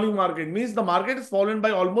falling market. Means the market is fallen by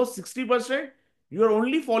almost 60%. You are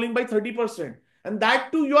only falling by 30%. And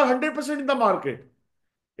that too, you are 100% in the market.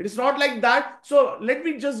 It is not like that. So let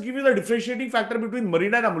me just give you the differentiating factor between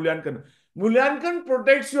Marina and Mulyankan. Mulyankan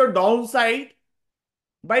protects your downside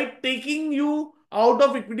by taking you out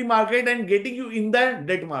of equity market and getting you in the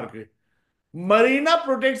debt market. Marina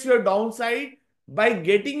protects your downside by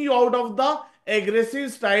getting you out of the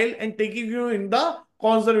aggressive style and taking you in the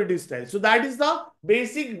conservative style. So that is the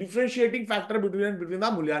basic differentiating factor between the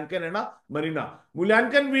Mulyankan and a Marina.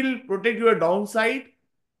 Mulyankan will protect your downside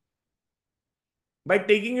by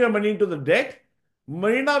taking your money into the debt.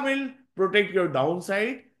 Marina will protect your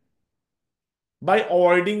downside by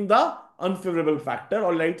avoiding the unfavorable factor,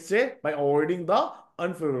 or let's say by avoiding the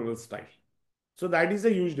unfavorable style. So that is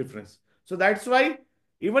a huge difference. So that's why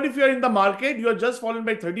even if you are in the market, you are just fallen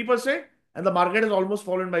by 30% and the market has almost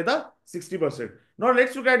fallen by the 60%. Now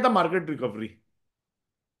let's look at the market recovery.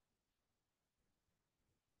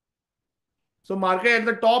 So market at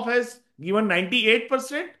the top has given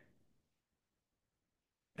 98%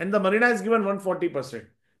 and the Marina has given 140%.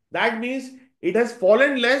 That means it has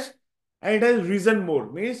fallen less and it has risen more.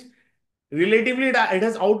 Means relatively it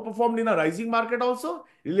has outperformed in a rising market also.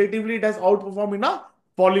 Relatively it has outperformed in a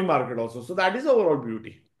falling market also. So that is the overall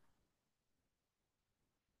beauty.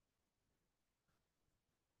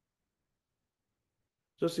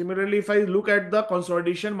 So similarly, if I look at the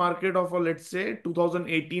consolidation market of, let's say,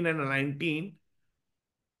 2018 and 19,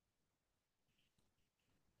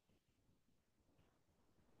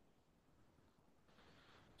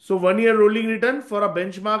 so 1 year rolling return for a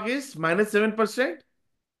benchmark is minus 7%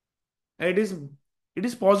 and it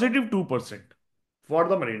is positive 2% for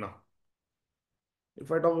the Marina.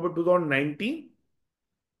 If I talk about 2019,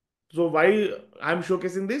 so why I'm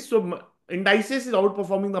showcasing this? So indices is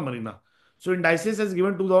outperforming the Marina. So indices has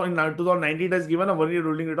given 2019, it has given a 1 year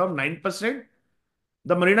rolling return of 9%.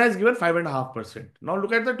 The Marina has given 5.5%. Now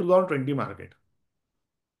look at the 2020 market.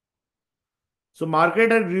 So market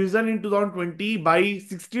had risen in 2020 by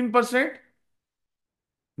 16%.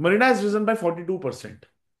 Marina has risen by 42%.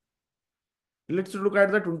 Let's look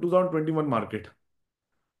at the 2021 market.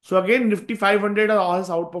 So again, Nifty 500 has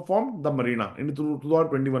outperformed the Marina in the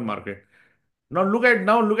 2021 market. Now look at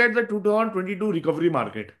the 2022 recovery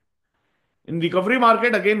market. In recovery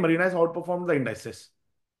market, again, Marina has outperformed the indices.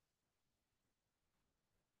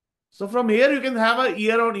 So from here, you can have a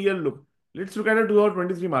year-on-year look. Let's look at the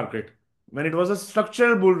 2023 market when it was a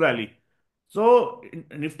structural bull rally. So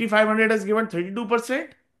Nifty 500 has given 32%.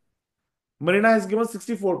 Marina has given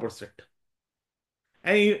 64%.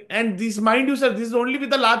 And this, mind you, sir, this is only with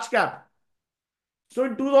the large cap. So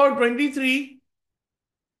in 2023,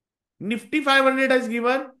 Nifty 500 has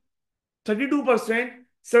given 32%.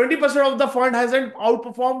 70% of the fund hasn't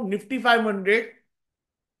outperformed Nifty 500.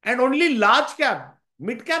 And only large cap,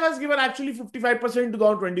 mid cap has given actually 55% in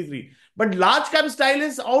 2023. But large cap style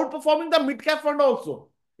is outperforming the mid cap fund also.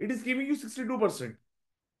 It is giving you 62%.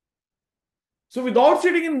 So without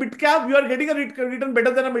sitting in mid cap, you are getting a return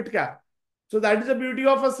better than a mid cap. So that is the beauty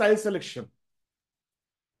of a style selection.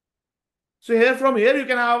 So here, from here, you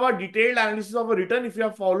can have a detailed analysis of a return if you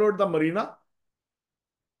have followed the Marina.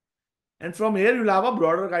 And from here, you'll have a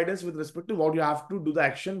broader guidance with respect to what you have to do the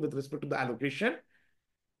action with respect to the allocation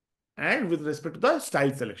and with respect to the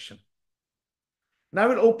style selection. Now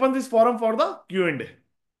we'll open this forum for the Q&A.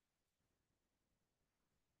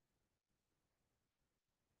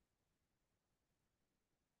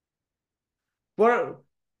 For,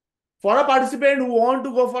 for a participant who want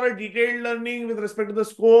to go for a detailed learning with respect to the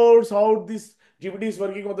scores, how this GPT is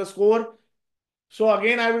working on the score. So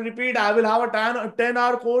again, I will repeat, I will have a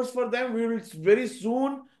 10-hour course for them. We will very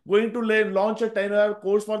soon going to launch a 10-hour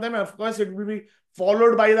course for them. Of course, it will be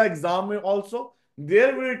followed by the exam also.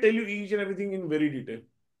 There we will tell you each and everything in very detail.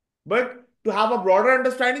 But to have a broader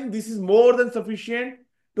understanding, this is more than sufficient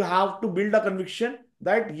to have to build a conviction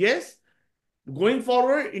that yes, going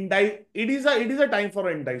forward, it is a time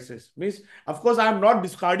for indices. Means, of course, I am not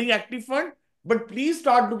discarding active fund, but please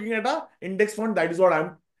start looking at a index fund. That is what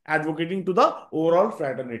I'm advocating to the overall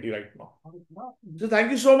fraternity right now. So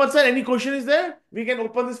thank you so much, sir. Any question is there? We can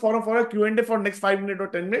open this forum for a Q&A for next 5 minutes or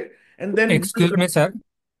 10 minutes, and then excuse me sir,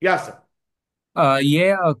 yeah, sir.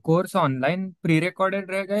 ये course online pre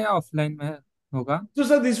recorded रहेगा या offline में होगा? So,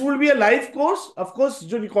 sir, this will be a live course. Of course,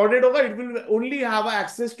 जो recorded होगा, it will only have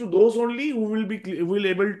access to those only who will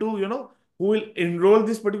able to, who will enroll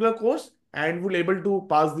this particular course and will able to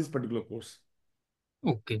pass this particular course.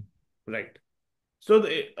 Okay, Right. So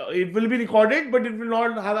it will be recorded, but it will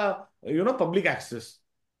not have a, public access.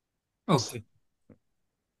 Okay.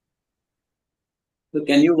 So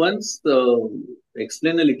can you once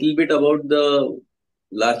explain a little bit about the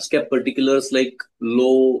large cap particulars like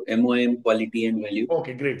low MOM, quality and value?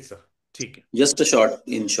 Okay, great, sir. ठीक है. Just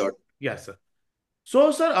in short. Yes, sir.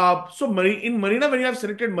 So, sir, in Marina, when you have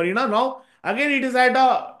selected Marina, now again it is at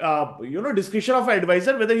a discretion of an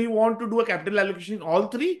advisor whether he want to do a capital allocation in all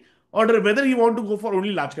three or whether he want to go for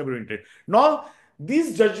only large cap oriented. Now,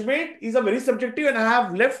 this judgment is a very subjective, and I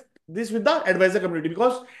have left this with the advisor community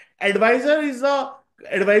because advisor is a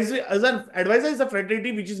advisor is a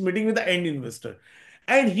fraternity which is meeting with the end investor,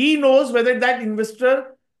 and he knows whether that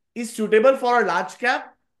investor is suitable for a large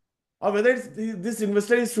cap or whether this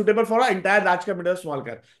investor is suitable for an entire large cap or small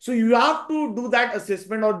cap. So you have to do that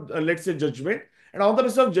assessment or let's say judgment. And on the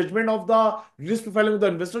basis of judgment of the risk profiling of the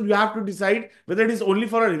investor, you have to decide whether it is only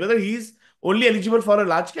for whether he is only eligible for a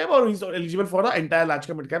large cap or he's eligible for an entire large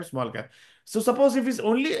cap, mid cap, small cap. So suppose if he's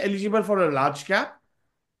only eligible for a large cap,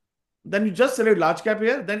 then you just select large cap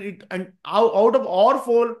here. Then out of all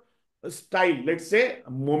four style, let's say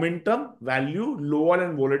momentum, value, low wall,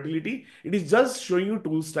 and volatility, it is just showing you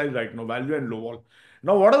two styles right now, value and low wall.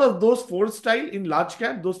 Now, what are those four style in large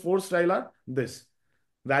cap? Those four style are this: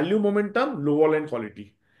 value, momentum, low wall, and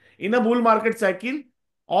quality. In a bull market cycle,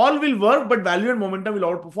 all will work, but value and momentum will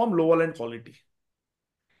outperform low wall and quality.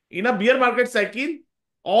 In a bear market cycle,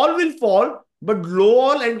 all will fall, but low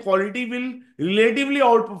wall and quality will relatively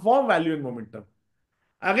outperform value and momentum.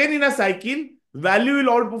 Again, in a cycle, value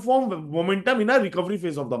will outperform momentum in a recovery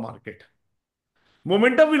phase of the market.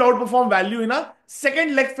 Momentum will outperform value in a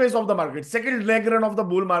second leg phase of the market. Second leg run of the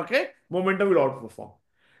bull market, momentum will outperform.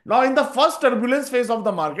 Now, in the first turbulence phase of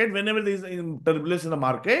the market, whenever there is turbulence in the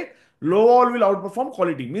market, low wall will outperform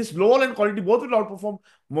quality. Means low wall and quality both will outperform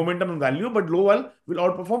momentum and value, but low wall will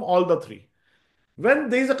outperform all the three. When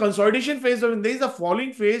there is a consolidation phase or when there is a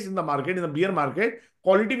falling phase in the market, in the bear market,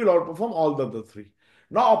 quality will outperform all the other three.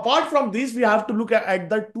 Now, apart from this, we have to look at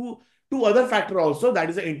the two other factors also, that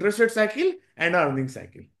is the interest rate cycle and earning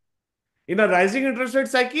cycle. In a rising interest rate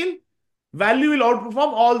cycle, value will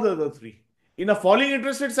outperform all the other three. In a falling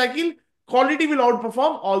interest rate cycle, quality will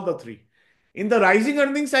outperform all the three. In the rising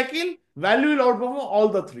earning cycle, value will outperform all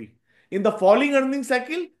the three. In the falling earning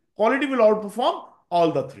cycle, quality will outperform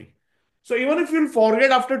all the three. So even if you'll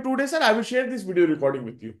forget after 2 days, sir, I will share this video recording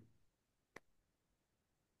with you.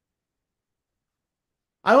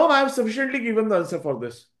 I hope I have sufficiently given the answer for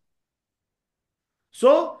this.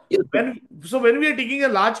 So Yes, when we are taking a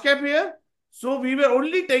large cap here, so we were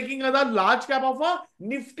only taking a large cap of a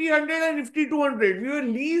Nifty 100 and Nifty 200. We were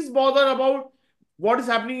least bothered about what is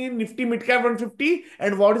happening in Nifty mid cap 150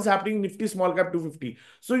 and what is happening in Nifty small cap 250.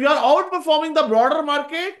 So you are outperforming the broader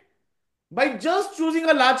market by just choosing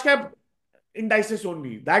a large cap indices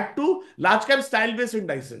only. That too, large cap style based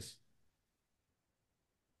indices.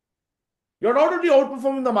 You're not only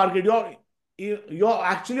outperforming the market, you're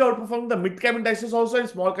actually outperforming the mid cap indices also and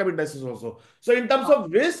small cap indices also. So in terms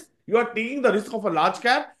of risk, you are taking the risk of a large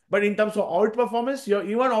cap, but in terms of outperformance, you're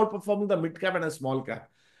even outperforming the mid cap and a small cap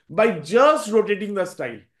by just rotating the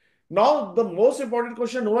style. Now, the most important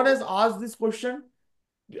question, no one has asked this question,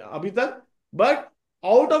 Abhi tak, but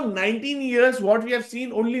Out of 19 years, what we have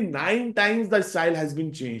seen, only 9 times the style has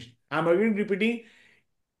been changed. I'm again repeating,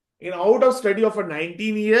 in out of study of a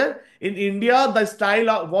 19-year, in India, the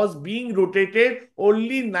style was being rotated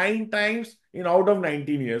only 9 times in out of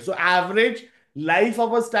 19 years. So average life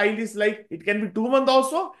of a style is like, it can be 2 months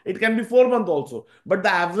also, it can be 4 months also. But the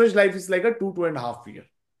average life is like a 2.5 year.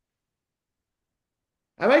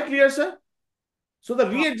 Am I clear, sir? So the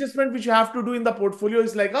readjustment which you have to do in the portfolio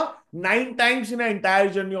is like a 9 times in an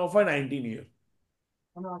entire journey of a 19 year.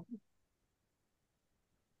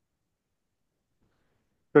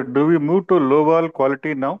 So do we move to low wall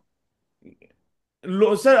quality now?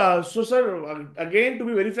 Sir, again, to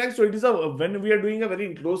be very frank, so it is a when we are doing a very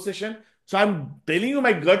enclosed session. So I'm telling you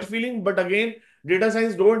my gut feeling, but again, data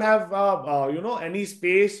science don't have any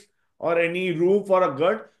space or any room for a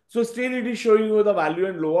gut. So still, it is showing you the value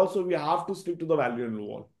and low wall. So we have to stick to the value and low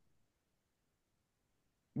wall.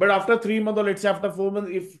 But after 3 months, or let's say after 4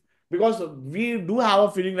 months, if because we do have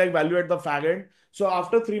a feeling like value at the fag end. So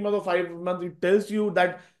after 3 months or 5 months, it tells you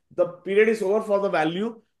that the period is over for the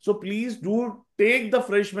value. So please do take the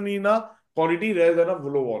fresh money in a quality rather than a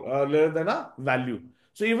low wall, rather than a value.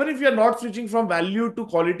 So even if you're not switching from value to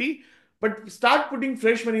quality, but start putting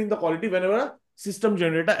fresh money in the quality whenever a system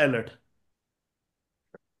generator alert.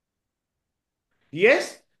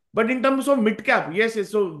 Yes, but in terms of mid cap, yes, yes.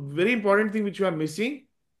 So very important thing which you are missing.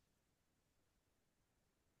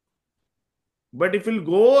 But if we'll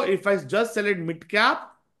go, if I just select mid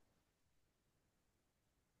cap,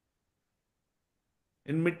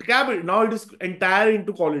 in mid cap, now it is entire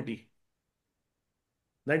into quality.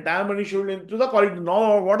 The entire money should into the quality.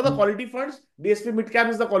 Now, what are the quality funds? DSP mid cap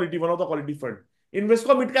is the quality, one of the quality fund.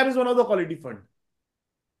 Invesco mid cap is one of the quality fund.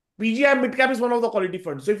 PGI mid cap is one of the quality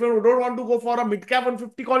funds. So if you don't want to go for a mid cap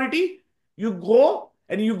 150 quality, you go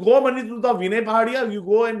and you go money to the Vinay Pahadia, you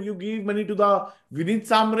go and you give money to the Vinit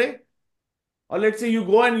Samre, or let's say you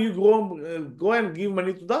go and you go and give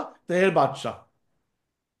money to the Tahir Badshah.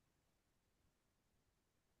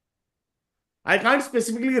 I can't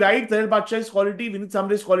specifically write Tahir Badshah's quality, Vinit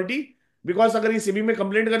Samre's quality, because अगर ये सेबी में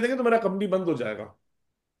complaint कर देंगे तो मेरा company बंद हो जाएगा.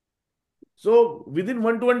 So within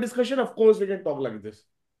one-to-one discussion, of course, we can talk like this.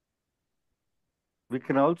 We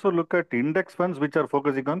can also look at index funds which are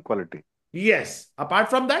focusing on quality. Yes. Apart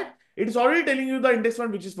from that, it is already telling you the index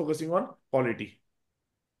fund which is focusing on quality.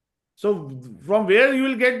 So from where you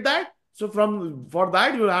will get that? So for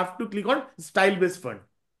that you will have to click on style-based fund.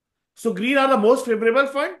 So green are the most favorable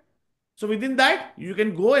fund. So within that, you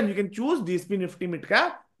can go and you can choose DSP Nifty Mid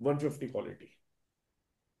Cap 150 quality.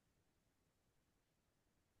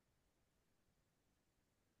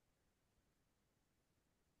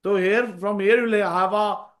 So from here you will have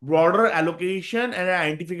a broader allocation and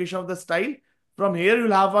identification of the style. From here you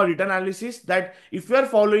will have a return analysis that if you are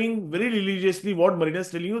following very religiously what Marina is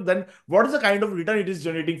telling you, then what is the kind of return it is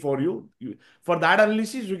generating for you. For that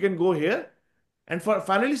analysis, you can go here. And for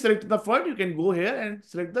finally select the fund, you can go here and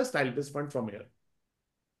select the style-based fund from here.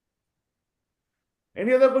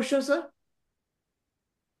 Any other questions, sir?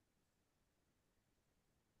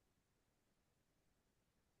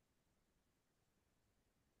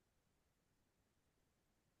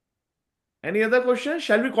 Any other questions?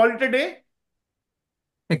 Shall we call it a day?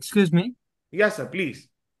 Excuse me, Yes, sir, please.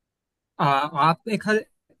 आप एक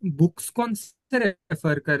books कौन से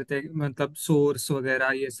refer करते हैं, मतलब source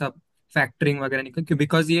वगैरह ये सब, फैक्टरिंग वगैरह नहीं, क्योंकि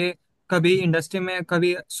बिकॉज ये कभी इंडस्ट्री में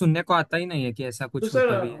कभी सुनने को आता ही नहीं है कि ऐसा So, कुछ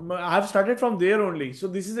होता भी है. sir, I have started from there only. So,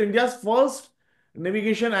 this is India's first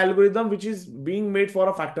navigation algorithm which is being made for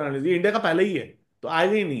a factor analysis. ये इंडिया का पहला ही है, तो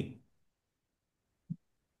आएगा ही नहीं.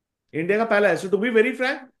 इंडिया का पहला है. So, to be very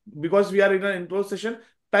frank, because we are in an intro session,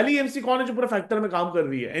 पहली एमसी कौन है जो पूरा फैक्टर में काम कर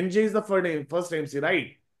रही है? NJ is the first MC,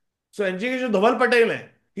 right? So NJ के जो धवल पटेल है,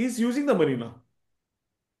 he is using the Marina.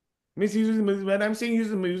 Means he's using, when I'm saying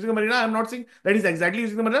he's using a marina, I'm not saying that he's exactly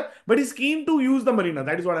using the marina, but he's keen to use the marina.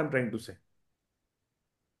 That is what I'm trying to say.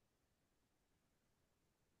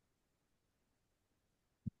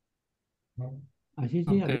 Ashish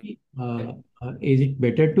ji, okay. अभी is it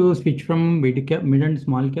better to switch from mid cap, mid and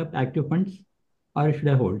small cap active funds, और should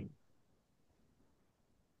I hold?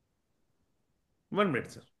 1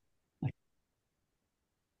 minute, sir.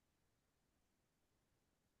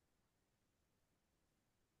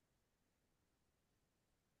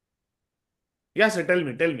 Yes, sir. Tell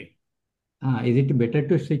me. Tell me. Is it better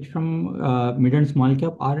to switch from mid and small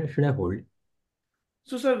cap, or should I hold?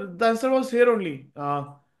 So, sir, the answer was here only.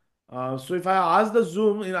 So, if I ask the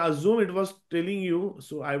Zoom, in a Zoom, it was telling you.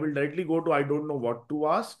 So, I will directly go to I don't know what to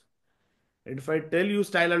ask. And if I tell you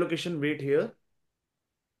style allocation weight here,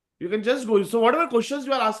 You can just go. So whatever questions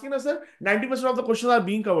you are asking us, sir, 90% of the questions are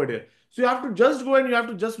being covered here. So you have to just go and you have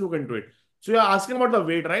to just look into it. So you are asking about the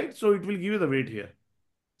weight, right? So it will give you the weight here.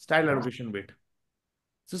 Style allocation weight.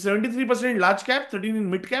 So 73% in large cap, 13 in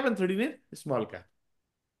mid cap, and 13 in small cap.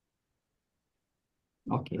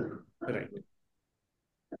 Okay. Right.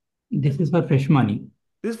 This is for fresh money.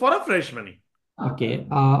 This is for a fresh money. Okay.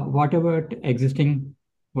 What about existing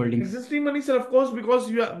holdings? Existing money, sir, of course, because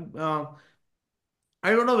you are,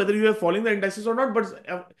 I don't know whether you are following the indices or not, but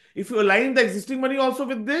if you align the existing money also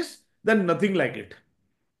with this, then nothing like it.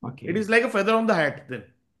 Okay. It is like a feather on the hat then.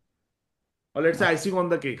 Or let's say Okay. icing on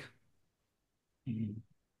the cake. Mhm.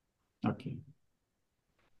 Okay.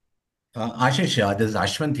 Ashish, this is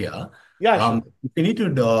Ashwant here. Yeah, sure. If we need to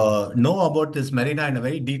know about this Marina in a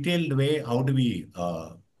very detailed way, how do we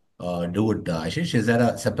do it, Ashish? Is there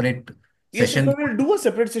a separate Yes, sir. session? So we'll do a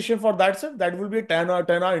separate session for that, sir. That will be a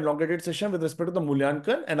 10-hour elongated session with respect to the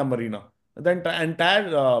Mulyankan and a Marina. The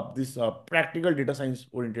entire this practical data science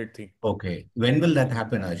oriented thing. Okay. When will that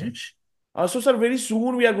happen, Ashish? So, sir, very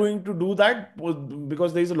soon we are going to do that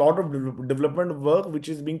because there is a lot of development work which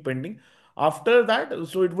is being pending. After that,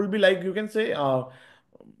 so it will be like you can say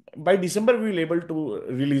by December we will able to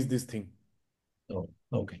release this thing. Oh,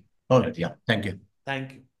 okay. All right. Yeah. Thank you.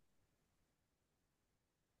 Thank you.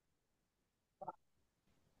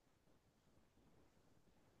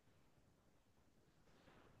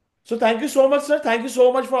 So thank you so much, sir. Thank you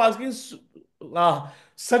so much for asking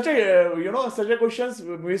such a such a questions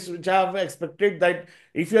which I have expected that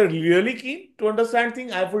if you are really keen to understand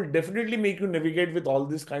things, I will definitely make you navigate with all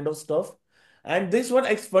this kind of stuff. And this one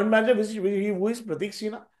ex fund manager, who is Pratik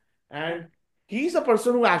Sinha, and he's a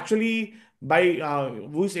person who actually by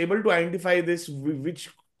who is able to identify this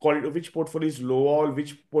which quality, which portfolio is low all,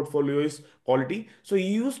 which portfolio is quality. So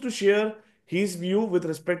he used to share his view with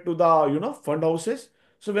respect to the fund houses.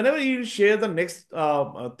 So whenever you share the next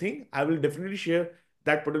thing, I will definitely share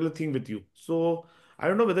that particular thing with you. So I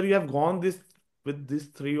don't know whether you have gone this with these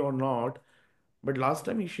three or not, but last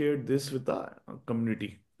time he shared this with the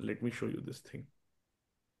community. Let me show you this thing.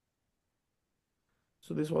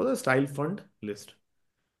 So this was a style fund list.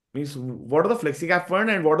 Means what are the flexi cap fund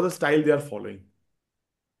and what are the style they are following.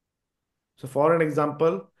 So for an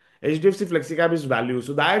example, HDFC FlexiCap is value.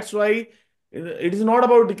 So that's why it is not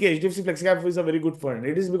about decay. HDFC FlexiCap is a very good fund.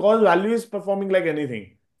 It is because value is performing like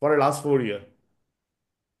anything for the last 4 years.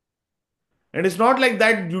 And it's not like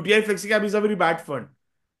that UTI FlexiCap is a very bad fund.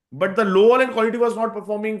 But the low all and quality was not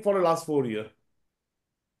performing for the last 4 years.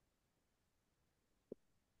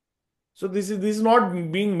 So this is not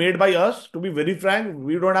being made by us. To be very frank,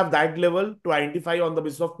 we don't have that level to identify on the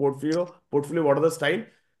basis of portfolio what are the style.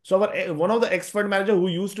 So our one of the ex fund manager who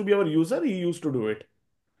used to be our user, he used to do it.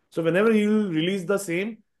 So whenever he will release the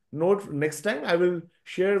same note next time, I will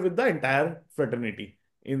share with the entire fraternity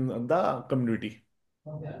in the community.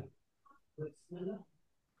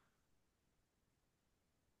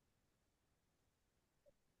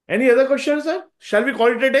 Any other questions, sir? Shall we call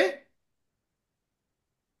it a day?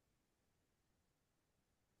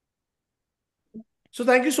 So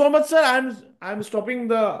thank you so much, sir. I'm stopping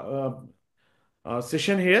the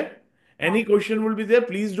session here. Any question will be there.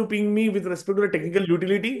 Please do ping me with respect to the technical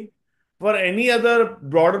utility. For any other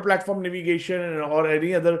broader platform navigation or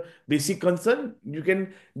any other basic concern, you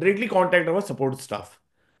can directly contact our support staff.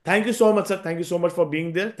 Thank you so much, sir. Thank you so much for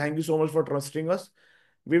being there. Thank you so much for trusting us.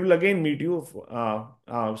 We will again meet you.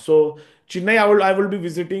 So Chennai, I will be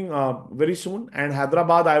visiting very soon, and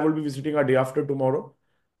Hyderabad I will be visiting a day after tomorrow.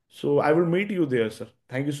 So I will meet you there, sir.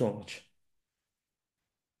 Thank you so much.